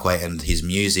 Parkway, and his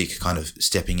music, kind of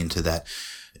stepping into that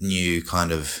new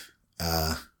kind of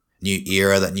new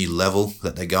era, that new level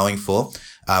that they're going for,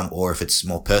 or if it's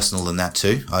more personal than that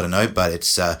too, I don't know. But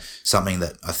it's something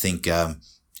that I think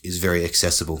is very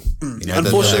accessible. You know,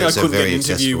 unfortunately, I couldn't get an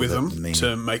interview with them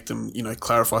to make them,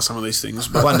 clarify some of these things.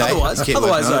 But one day,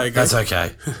 otherwise I agree. That's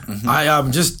okay. I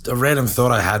just a random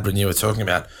thought I had when you were talking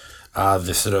about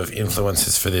the sort of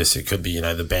influences for this. It could be,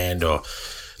 the band or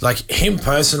like him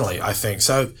personally, I think.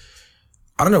 So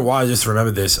I don't know why I just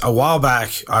remembered this. A while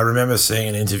back, I remember seeing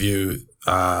an interview.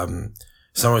 Someone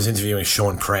was interviewing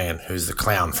Sean Cran, who's the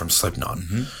clown from Slipknot,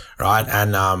 right?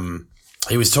 And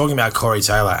he was talking about Corey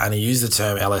Taylor, and he used the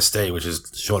term LSD, which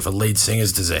is short for lead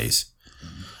singer's disease.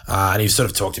 And he sort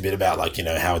of talked a bit about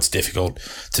how it's difficult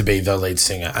to be the lead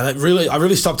singer. And I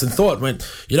really stopped and thought, went,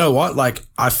 you know what? Like,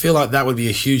 I feel like that would be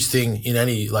a huge thing in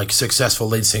any successful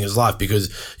lead singer's life, because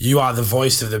you are the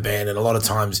voice of the band, and a lot of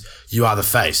times you are the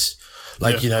face.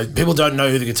 People don't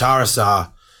know who the guitarists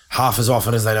are half as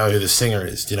often as they know who the singer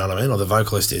is. Do you know what I mean? Or the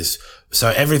vocalist is. So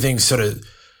everything sort of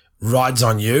rides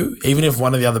on you. Even if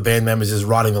one of the other band members is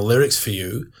writing the lyrics for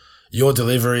you, your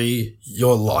delivery,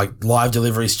 your live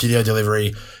delivery, studio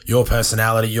delivery, your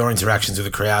personality, your interactions with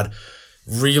the crowd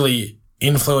really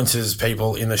influences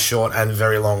people in the short and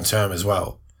very long term as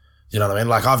well. You know what I mean?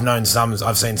 Like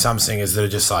I've seen some singers that are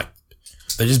just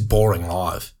they're just boring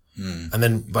live. And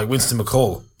then Winston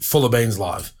McCall, full of beans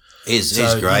live. Is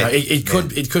great.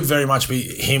 It could very much be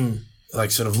him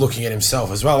sort of looking at himself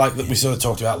as well, like we sort of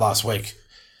talked about last week.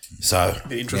 So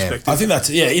introspective. I think that's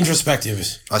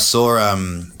introspective. I saw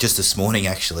just this morning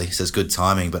actually. So it's good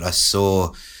timing, but I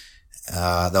saw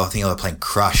they were playing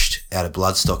Crushed out at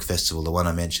Bloodstock Festival, the one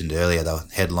I mentioned earlier. They were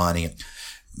headlining it.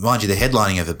 Mind you, the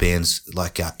headlining of bands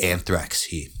like Anthrax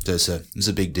here. So it's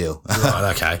a big deal.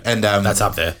 Right, okay. And that's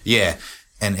up there. Yeah.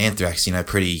 And Anthrax,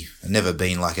 never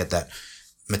been at that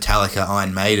Metallica,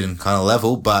 Iron Maiden kind of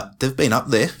level, but they've been up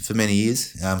there for many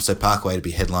years. So Parkway to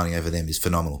be headlining over them is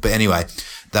phenomenal. But anyway,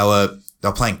 they were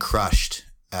playing Crushed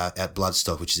at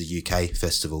Bloodstock, which is a UK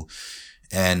festival,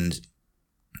 and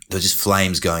there were just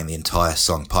flames going the entire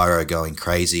song, pyro going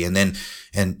crazy, and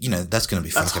that's going to be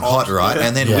fucking hot, right? Yeah.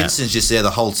 And then Winston's just there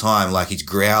the whole time, he's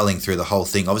growling through the whole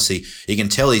thing. Obviously, you can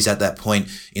tell he's at that point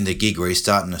in the gig where he's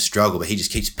starting to struggle, but he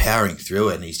just keeps powering through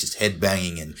it, and he's just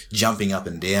headbanging and jumping up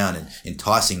and down and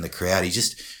enticing the crowd.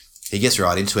 He gets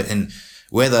right into it. And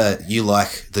whether you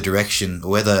like the direction,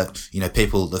 or whether,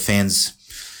 the fans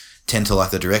tend to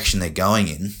like the direction they're going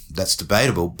in, that's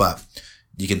debatable, but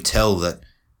you can tell that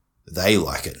they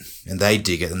like it and they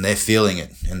dig it and they're feeling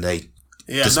it and they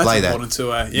display that's important too.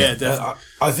 Definitely.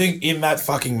 I think in that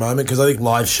fucking moment, because I think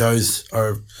live shows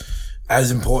are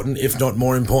as important, if not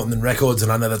more important than records, and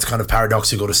I know that's kind of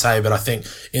paradoxical to say, but I think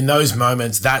in those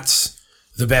moments, that's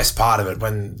the best part of it,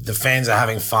 when the fans are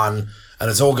having fun and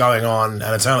it's all going on,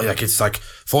 and it's only it's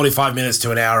 45 minutes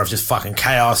to an hour of just fucking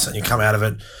chaos, and you come out of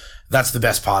it. That's the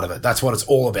best part of it. That's what it's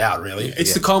all about, really.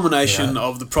 It's the culmination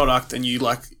of the product, and you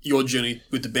your journey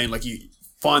with the band. You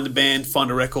find the band, find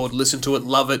a record, listen to it,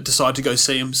 love it, decide to go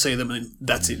see them, and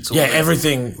that's it.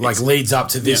 Everything leads up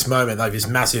to this moment, this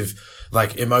massive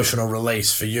emotional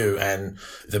release for you and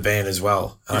the band as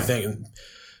well. And I think,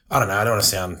 I don't know, I don't want to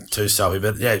sound too soppy,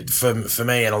 but for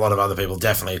me and a lot of other people,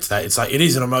 definitely it's that. It's it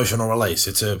is an emotional release.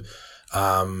 It's a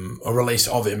release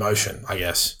of emotion, I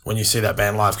guess, when you see that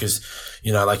band live, because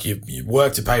you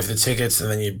work to pay for the tickets, and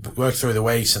then you work through the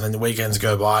weeks, and then the weekends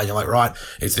go by, and you're like, right,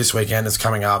 it's this weekend, it's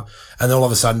coming up, and then all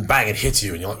of a sudden, bang, it hits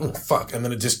you, and you're like, oh fuck, and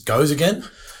then it just goes again.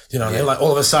 You know what I mean?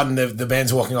 All of a sudden the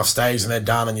band's walking off stage and they're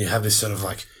done, and you have this sort of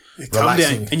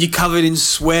relaxing. And you're covered in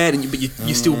sweat, but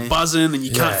you're still buzzing, and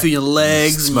you can't feel your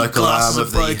legs, and your glasses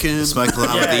are broken. The smoke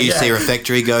alarm of the UC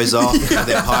refectory goes off.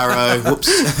 Their pyro, whoops.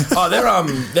 Oh,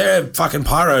 their fucking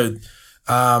pyro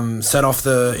set off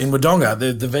in Wodonga,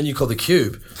 the venue called the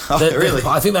Cube. Oh, really?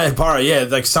 I think they had pyro. Yeah,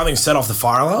 like something set off the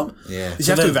fire alarm. Yeah. Did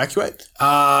you have to evacuate?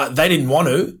 They didn't want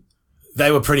to. They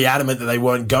were pretty adamant that they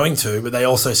weren't going to, but they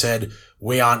also said,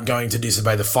 we aren't going to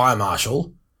disobey the fire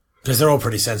marshal, because they're all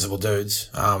pretty sensible dudes.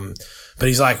 But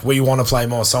he's like, we want to play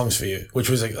more songs for you, which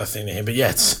was a thing to him. But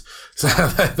yeah, so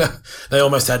they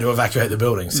almost had to evacuate the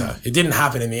building. So it didn't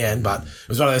happen in the end, but it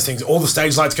was one of those things. All the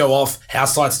stage lights go off,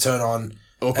 house lights turn on,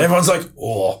 and everyone's like,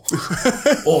 oh,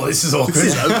 this is awkward.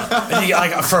 And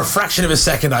like, for a fraction of a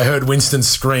second, I heard Winston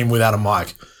scream without a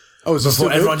mic. Oh,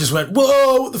 before everyone just went,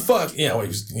 whoa, what the fuck?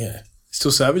 Yeah, Still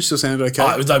savage? Still sounded okay?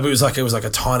 It was like a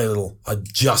tiny little, I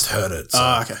just heard it.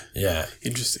 So, okay. Yeah.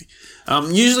 Interesting.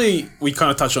 Usually we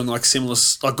kind of touch on like similar,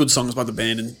 like good songs by the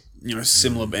band and,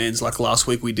 similar bands like last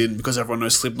week we did because everyone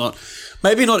knows Slipknot.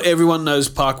 Maybe not everyone knows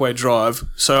Parkway Drive.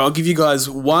 So I'll give you guys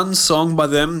one song by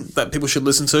them that people should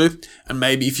listen to. And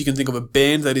maybe if you can think of a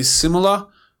band that is similar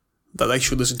that they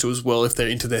should listen to as well if they're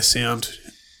into their sound.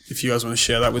 If you guys want to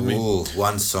share that with me. Ooh,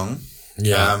 one song.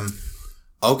 Yeah.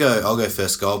 I'll go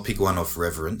first. I'll pick one off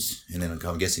Reverence, and then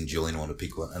I'm guessing Julian will want to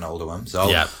pick an older one. So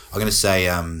I'm going to say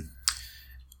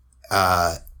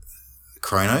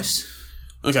Kronos.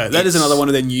 Okay, that is another one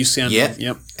of their new sound.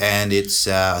 Yep. And it's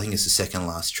I think it's the second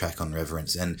last track on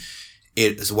Reverence, and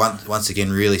it is once again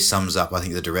really sums up I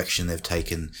think the direction they've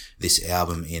taken this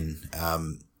album in,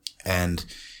 and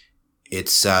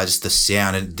it's just the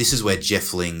sound, and this is where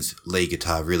Jeff Lynne's lead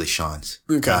guitar really shines.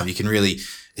 Okay, you can really.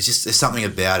 There's something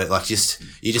about it, like you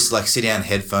just like sit down,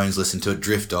 headphones, listen to it,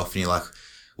 drift off, and you're like,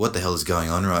 what the hell is going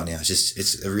on right now?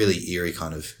 It's a really eerie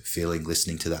kind of feeling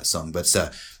listening to that song. But it's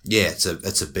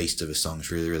a beast of a song.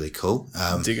 It's really, really cool.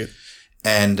 Dig it.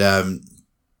 And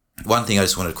one thing I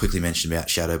just wanted to quickly mention about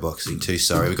shadowboxing too.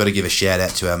 Sorry, we've got to give a shout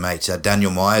out to our mate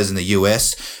Daniel Myers in the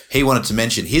US. He wanted to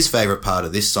mention his favorite part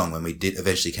of this song when we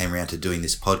eventually came around to doing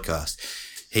this podcast.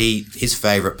 His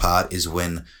favorite part is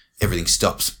when everything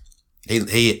stops. He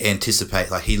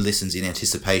listens in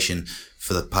anticipation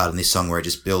for the part in this song where it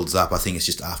just builds up. I think it's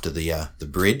just after the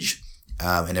bridge,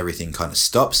 and everything kind of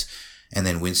stops, and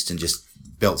then Winston just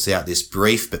belts out this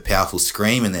brief but powerful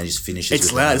scream, and then just finishes.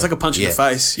 It's loud. It's like a punch in the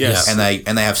face. Yes, and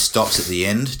they have stops at the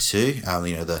end too.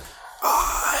 The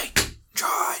I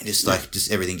try,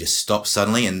 just everything just stops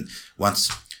suddenly, and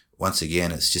once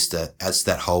again, it's just adds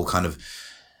that whole kind of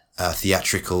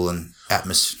theatrical and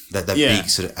atmosphere, that big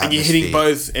sort of atmosphere. And you're hitting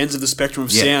both ends of the spectrum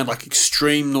of sound, like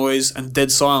extreme noise and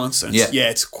dead silence. And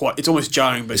it's almost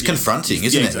jarring, but it's confronting,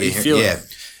 isn't it? You feel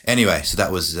it. Anyway, so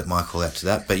that was my call out to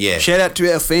that. But yeah, shout out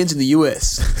to our fans in the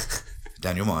US.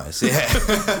 Daniel Myers.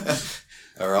 Yeah.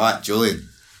 All right, Julian.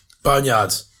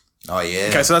 Boneyards. Oh yeah.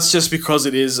 Okay, so that's just because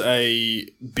it is a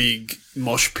big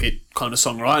mosh pit kind of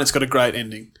song, right? And it's got a great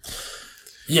ending.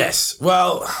 Yes.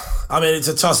 Well, I mean, it's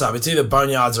a toss-up. It's either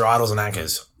Boneyards or Idols and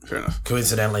Anchors. Fair enough.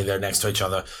 Coincidentally, they're next to each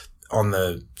other on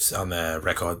the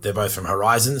record. They're both from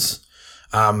Horizons.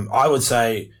 I would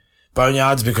say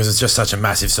Boneyards because it's just such a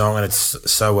massive song and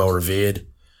it's so well revered.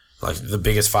 Like the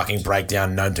biggest fucking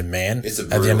breakdown known to man at the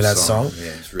end of that song.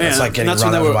 Yeah, it's like getting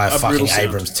run over by a fucking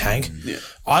Abrams tank. Yeah.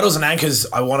 Idols and Anchors,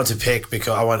 I wanted to pick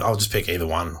because I'll just pick either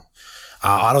one.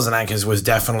 Idols and Anchors was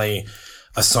definitely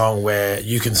a song where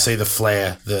you can see the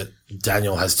flair that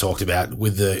Daniel has talked about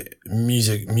with the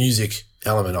music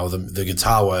element of the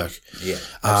guitar work. Yeah,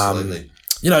 absolutely.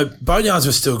 Boneyards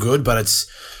was still good, but it's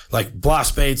like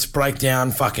blast beats,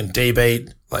 breakdown, fucking D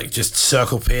beat, like just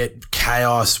circle pit,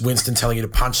 chaos, Winston telling you to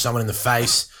punch someone in the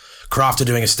face, Crafter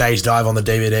doing a stage dive on the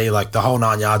DVD, like the whole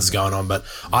 9 yards is going on. But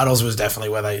Idols was definitely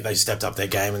where they stepped up their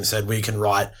game and said, we can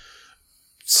write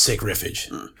sick riffage.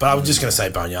 But I'm just going to say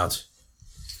Boneyards.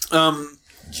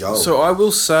 Joel. So I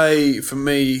will say, for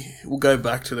me, we'll go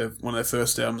back to one of their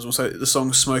first albums. We'll say the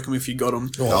song "Smoke 'Em If You Got 'Em."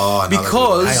 Oh,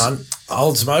 because hang on,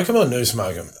 old Smoke 'Em or new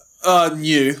Smoke 'Em?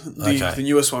 New, the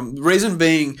newest one. The reason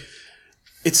being,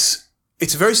 it's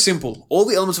very simple. All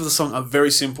the elements of the song are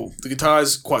very simple. The guitar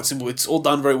is quite simple. It's all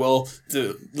done very well.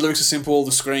 The lyrics are simple.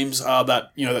 The screams are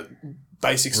that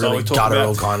basic style really we talk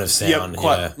guttural about. kind of sound. Yep,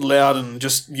 quite loud and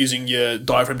just using your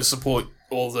diaphragm to support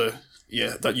all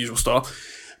that usual style,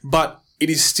 but it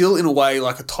is still, in a way,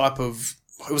 like a type of...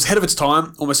 It was ahead of its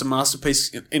time, almost a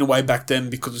masterpiece in a way back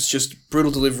then because it's just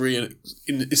brutal delivery and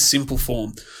in its simple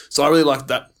form. So I really liked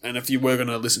that. And if you were going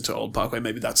to listen to Old Parkway,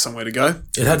 maybe that's somewhere to go.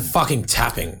 It had fucking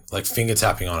tapping, like finger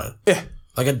tapping on it. Yeah.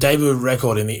 Like a debut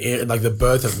record in the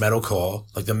birth of metalcore,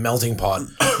 like the melting pot,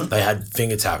 they had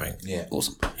finger tapping. Yeah.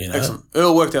 Awesome. You know? Excellent.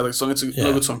 Earl worked out that song. It's a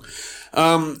really good song.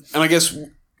 And I guess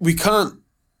we can't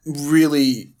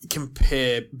really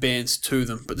compare bands to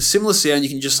them, but the similar sound, you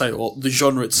can just say, well, the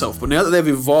genre itself. But now that they've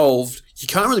evolved, you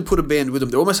can't really put a band with them.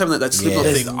 They're almost having that Slipknot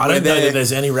thing. I don't know that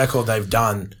there's any record they've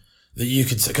done that you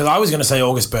could say, because I was going to say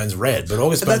August Burns Red, but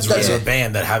August Burns Red are a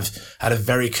band that have had a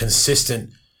very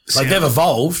consistent, like they've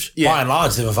evolved, by and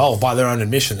large, they've evolved by their own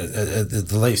admission at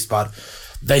the least, but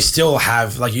they still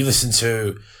have, like you listen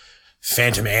to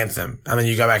Phantom Anthem and then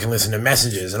you go back and listen to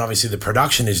Messages, and obviously the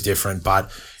production is different, but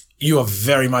you are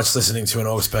very much listening to an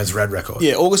August Burns Red record.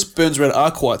 Yeah, August Burns Red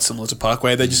are quite similar to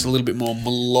Parkway. They're just a little bit more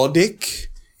melodic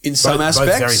in some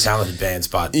aspects. Both very talented bands,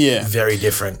 but very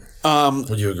different.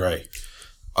 Would you agree?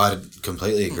 I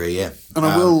completely agree, yeah. And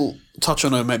I will touch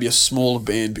on maybe a smaller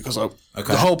band, because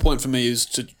the whole point for me is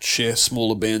to share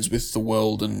smaller bands with the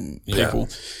world and people.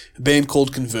 A band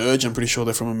called Converge, I'm pretty sure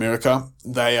they're from America.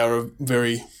 They are a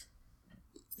very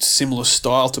similar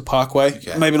style to Parkway.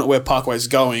 Okay. Maybe not where Parkway's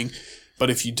going, but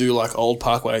if you do like old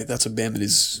Parkway, that's a band that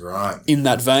is in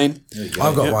that vein.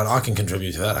 I've got one. I can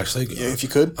contribute to that, actually. Yeah, if you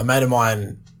could. A mate of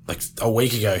mine, like a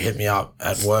week ago, hit me up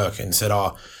at work and said,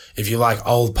 if you like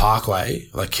old Parkway,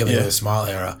 like Killing with a Smile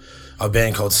era, a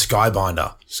band called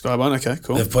Skybinder. Skybinder, okay,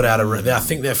 cool. They've put out I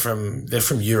think they're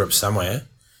from Europe somewhere.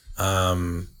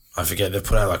 I forget. They've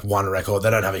put out like one record. They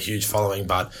don't have a huge following,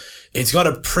 but it's got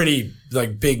a pretty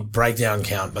like big breakdown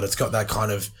count, but it's got that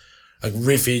kind of like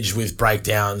riffage with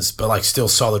breakdowns, but like still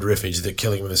solid riffage that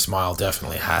Killing with a Smile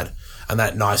definitely had. And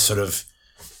that nice sort of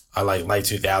like late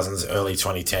 2000s, early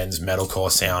 2010s metalcore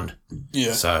sound.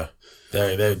 Yeah. So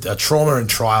they're Trauma and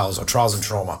Trials, or Trials and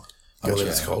Trauma, I believe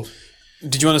it's called.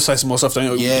 Did you want to say some more stuff,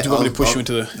 Daniel? Yeah. Do you want me to push you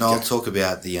into the... No, I'll talk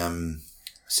about the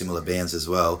similar bands as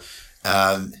well.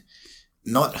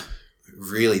 Not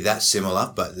really that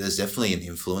similar, but there's definitely an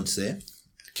influence there.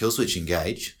 Killswitch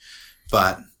Engage,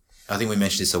 but I think we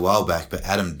mentioned this a while back, but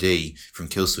Adam D from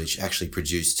Killswitch actually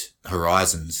produced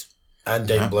Horizons. And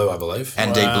Deep Blue, I believe.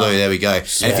 And Deep Blue, there we go. Yeah.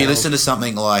 And if you listen to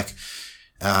something like...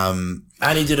 and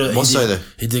he did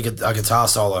a guitar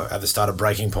solo at the start of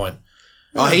Breaking Point.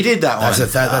 Oh, he did that one.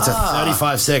 That's a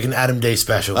 35-second Adam D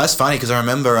special. That's funny, because I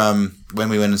remember when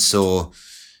we went and saw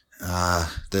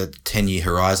the 10-year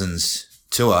Horizons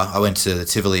tour, I went to the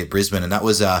Tivoli at Brisbane, and that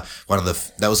was that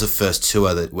was the first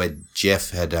tour where Jeff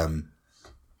had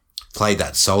played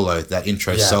that solo, that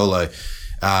intro solo,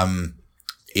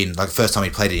 in like the first time he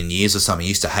played it in years or something. He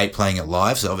used to hate playing it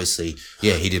live, so obviously,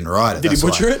 he didn't write it. Did he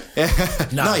butcher it? Yeah.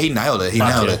 No, he nailed it. He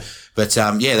nailed it. But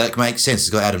that makes sense. It's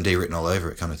got Adam D written all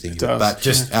over it, kind of thing. But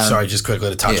just quickly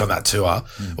to touch on that tour,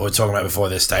 what we were talking about before,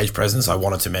 their stage presence. I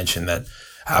wanted to mention that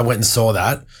I went and saw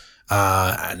that.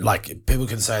 And like people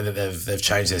can say that they've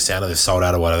changed their sound or they've sold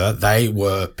out or whatever. They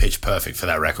were pitch perfect for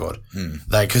that record.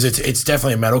 Because it's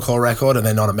definitely a metalcore record, and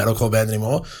they're not a metalcore band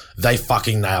anymore. They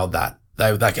fucking nailed that. They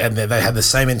had the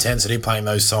same intensity playing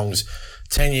those songs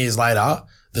 10 years later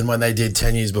than when they did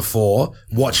 10 years before,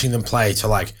 watching them play to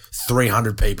like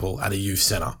 300 people at a youth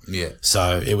centre. Yeah.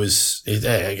 So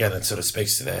again, it sort of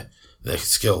speaks to their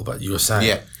skill, but you were saying.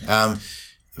 Yeah.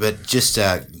 But just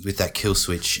with that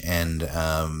Killswitch and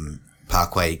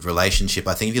Parkway relationship,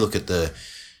 I think if you look at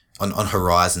on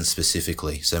Horizons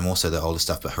specifically, so more so the older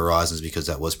stuff, but Horizons, because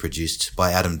that was produced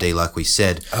by Adam D, like we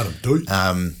said. Adam D.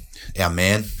 Our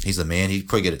man, he's the man. He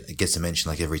probably gets a mention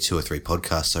like every 2 or 3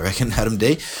 podcasts, I reckon, Adam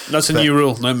D. That's a new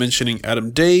rule. No mentioning Adam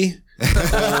D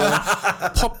or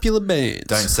popular bands.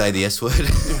 Don't say the S word.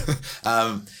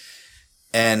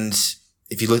 And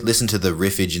if you listen to the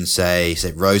riffage in, say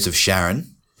Rose of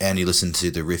Sharon, and you listen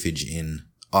to the riffage in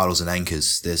Idols and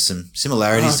Anchors, there's some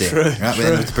similarities there, right?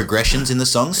 With the progressions in the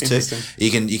songs too.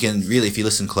 You can really, if you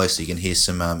listen closely, you can hear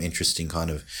some interesting kind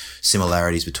of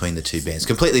similarities between the two bands.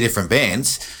 Completely different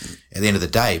bands at the end of the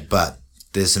day, but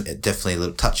there's definitely a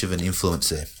little touch of an influence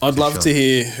there. I'd love to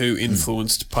hear who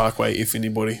influenced Parkway, if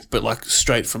anybody, but like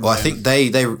straight from. Well, I think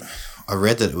I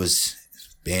read that it was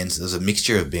bands. There was a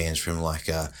mixture of bands from like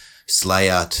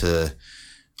Slayer to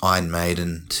Iron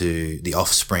Maiden to The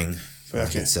Offspring.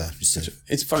 Okay.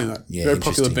 It's funny that very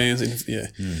popular bands. Hey,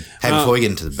 before we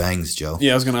get into the bangs, Joel.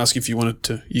 Yeah, I was going to ask if you wanted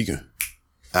to. You go.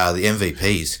 The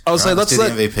MVPs. I would say let's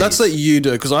let you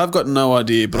do, because I've got no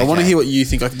idea, but I want to hear what you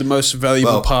think, like the most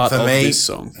valuable part of this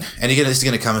song. And again, this is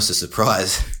going to come as a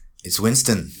surprise. It's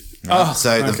Winston. Right? Oh,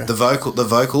 so the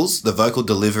vocals, the vocal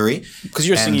delivery. Because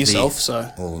you're singing yourself, so.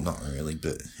 Well, not really,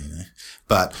 but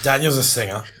But Daniel's a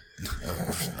singer.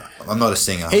 I'm not a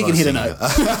singer. He can hit a note.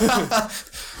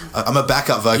 I'm a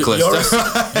backup vocalist.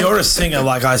 You're a singer.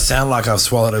 Like I sound like I've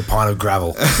swallowed a pint of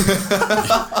gravel.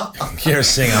 You're a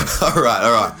singer. All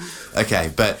right.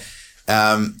 Okay, but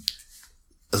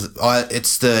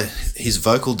it's his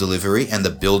vocal delivery and the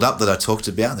build up that I talked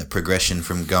about, the progression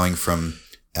from going from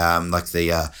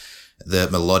the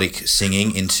melodic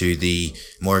singing into the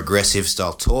more aggressive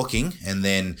style talking, and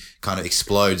then kind of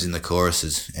explodes in the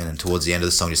choruses, and then towards the end of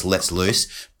the song just lets loose.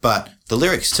 But the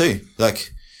lyrics too,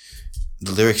 like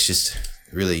the lyrics just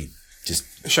really just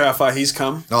show how far he's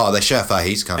come. Oh, they show how far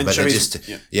he's come, and but they just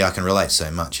I can relate so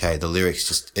much. Hey, the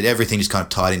lyrics everything just kind of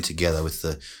tied in together with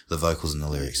the vocals and the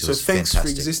lyrics. So thanks for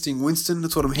existing, Winston.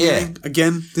 That's what I'm hearing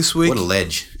again this week. What a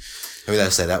ledge! Are we allowed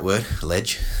to say that word?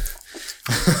 Ledge.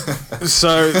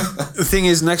 So the thing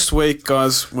is, next week,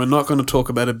 guys, we're not going to talk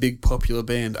about a big popular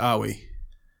band, are we?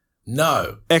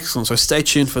 No. Excellent. So stay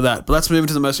tuned for that. But let's move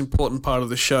into the most important part of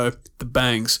the show, the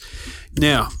bangs.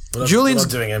 Now, Julian's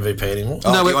not doing MVP anymore. Do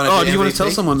you want to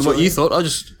tell someone what you thought?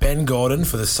 Ben Gordon,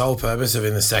 for the sole purpose of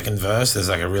in the second verse, there's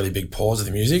like a really big pause of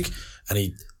the music, and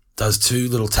he does 2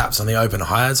 little taps on the open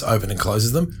hi-hats, open and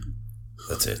closes them.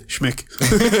 That's it. Schmick.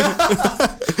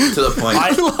 To the point.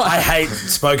 I hate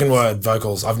spoken word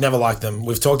vocals. I've never liked them.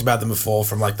 We've talked about them before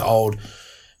from like the old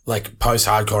like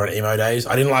post-hardcore and emo days.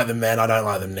 I didn't like them then. I don't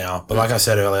like them now. But like I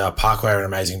said earlier, Parkway are an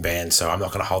amazing band, so I'm not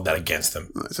going to hold that against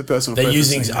them. It's a personal They're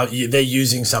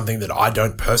using something that I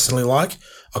don't personally like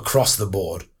across the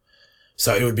board.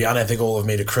 So it would be unethical of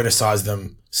me to criticize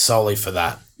them solely for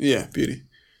that. Yeah, beauty.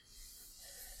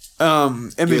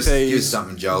 MVP give us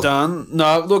something, Joel. Done.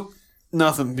 No, look,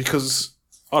 nothing, because,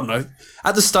 I don't know,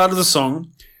 at the start of the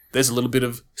song, there's a little bit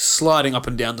of sliding up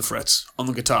and down the frets on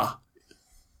the guitar.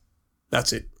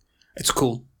 That's it. It's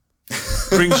cool.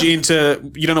 Brings you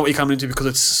into, you don't know what you're coming into because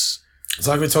it's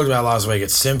like we talked about last week.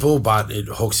 It's simple, but it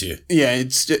hooks you. Yeah,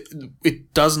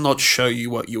 it does not show you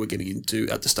what you were getting into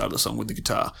at the start of the song with the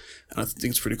guitar, and I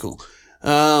think it's pretty cool.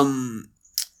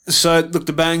 So, look,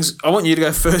 the bangs, I want you to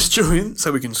go first, Julian,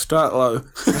 so we can start low. Dude,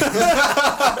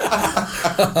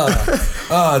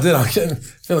 I'm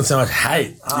feeling so much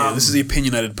hate. Yeah, this is the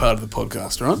opinionated part of the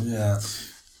podcast, right? Yeah.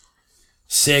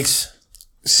 6.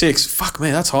 Fuck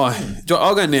me, that's high.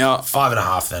 I'll go now.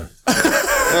 5.5 then.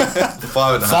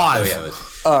 5.5.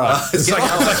 5. All right.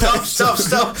 Stop.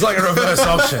 It's like a reverse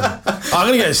auction. I'm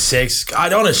going to go 6. I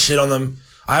don't want to shit on them.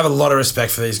 I have a lot of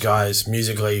respect for these guys,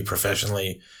 musically,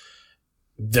 professionally.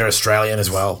 They're Australian as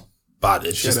well, but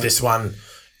it's just this one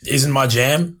isn't my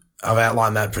jam. I've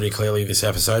outlined that pretty clearly this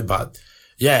episode, but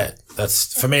yeah,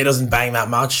 that's for me. It doesn't bang that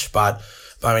much, but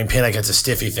I mean, Pinnock gets a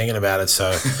stiffy thinking about it.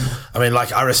 So, I mean,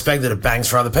 like I respect that it bangs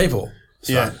for other people.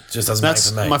 So it just doesn't bang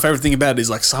for me. My favorite thing about it is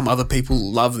like some other people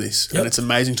love this, and it's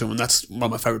amazing to them, and that's one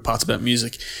of my favorite parts about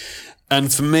music.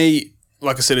 And for me,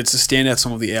 like I said, it's a standout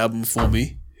song of the album for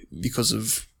me because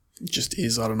of. It just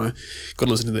is. I don't know. Got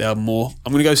to listen to the album more.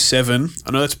 I'm going to go 7.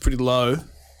 I know that's pretty low.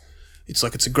 It's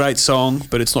like it's a great song,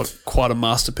 but it's not quite a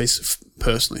masterpiece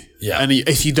personally. Yeah. And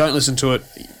if you don't listen to it,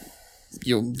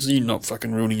 you're not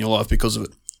fucking ruining your life because of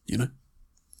it. You know.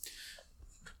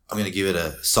 I'm going to give it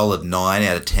a solid 9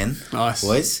 out of 10. Nice,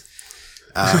 boys.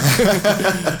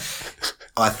 I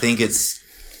think it's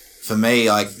for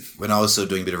me. Like when I was sort of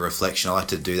doing a bit of reflection, I like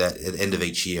to do that at the end of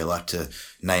each year. I like to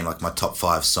name like my top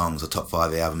 5 songs or top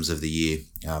 5 albums of the year.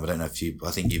 I don't know if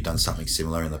I think you've done something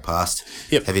similar in the past.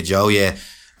 Yep. Have you, Joel? Yeah.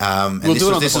 And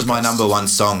this was my number 1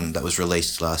 song that was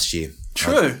released last year.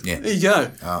 True. Yeah. There you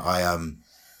go.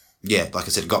 Like I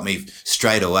said, it got me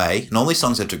straight away. Normally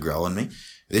songs have to grow on me.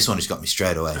 This one just got me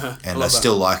straight away. And I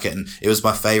still like it. And it was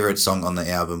my favourite song on the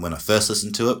album when I first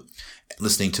listened to it.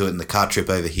 Listening to it in the car trip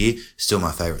over here, still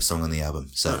my favourite song on the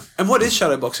album. So, and what is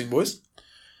shadowboxing, boys?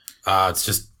 It's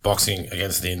just boxing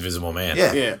against the invisible man.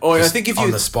 Yeah. Or I think if you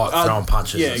on the spot throwing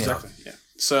punches. Yeah, exactly. Yeah.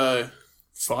 So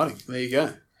fighting. There you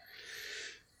go.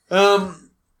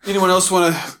 Anyone else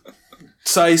want to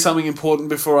say something important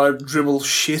before I dribble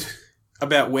shit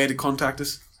about where to contact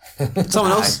us?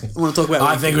 Someone else want to talk about?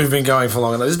 I think we've been going for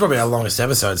long enough. This is probably our longest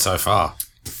episode so far.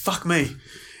 Fuck me.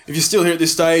 If you're still here at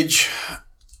this stage,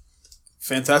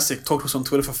 fantastic. Talk to us on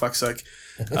Twitter for fuck's sake.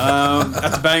 At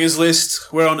the Bangers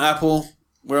List, we're on Apple,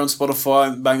 we're on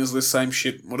Spotify, Bangers List, same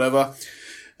shit, whatever.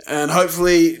 And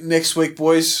hopefully next week,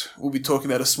 boys, we'll be talking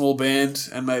about a small band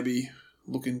and maybe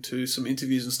look into some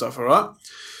interviews and stuff, all right?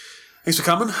 Thanks for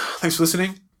coming. Thanks for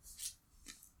listening.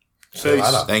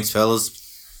 Peace. Thanks, fellas.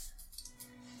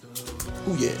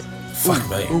 Oh, yeah. Fuck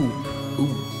me. Ooh.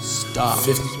 Stop.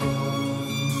 50.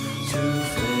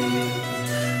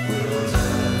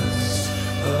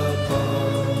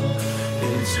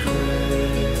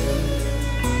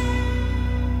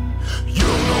 You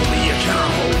don't know me, you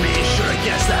cannot hold me. Should've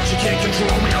guessed that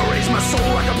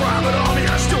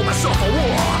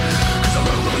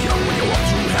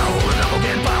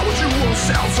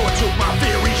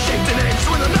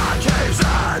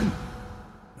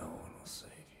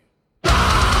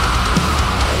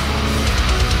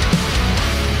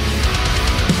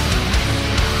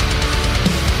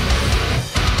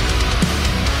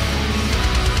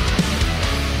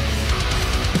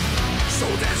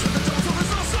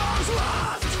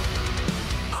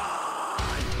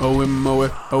a wimmo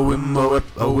whip, a wimmo whip,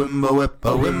 a wimmo whip, a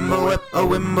wimmo whip, a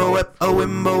wimmo whip, a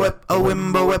wimmo whip, a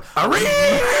wimmo whip, a wimmo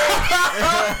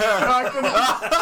whip.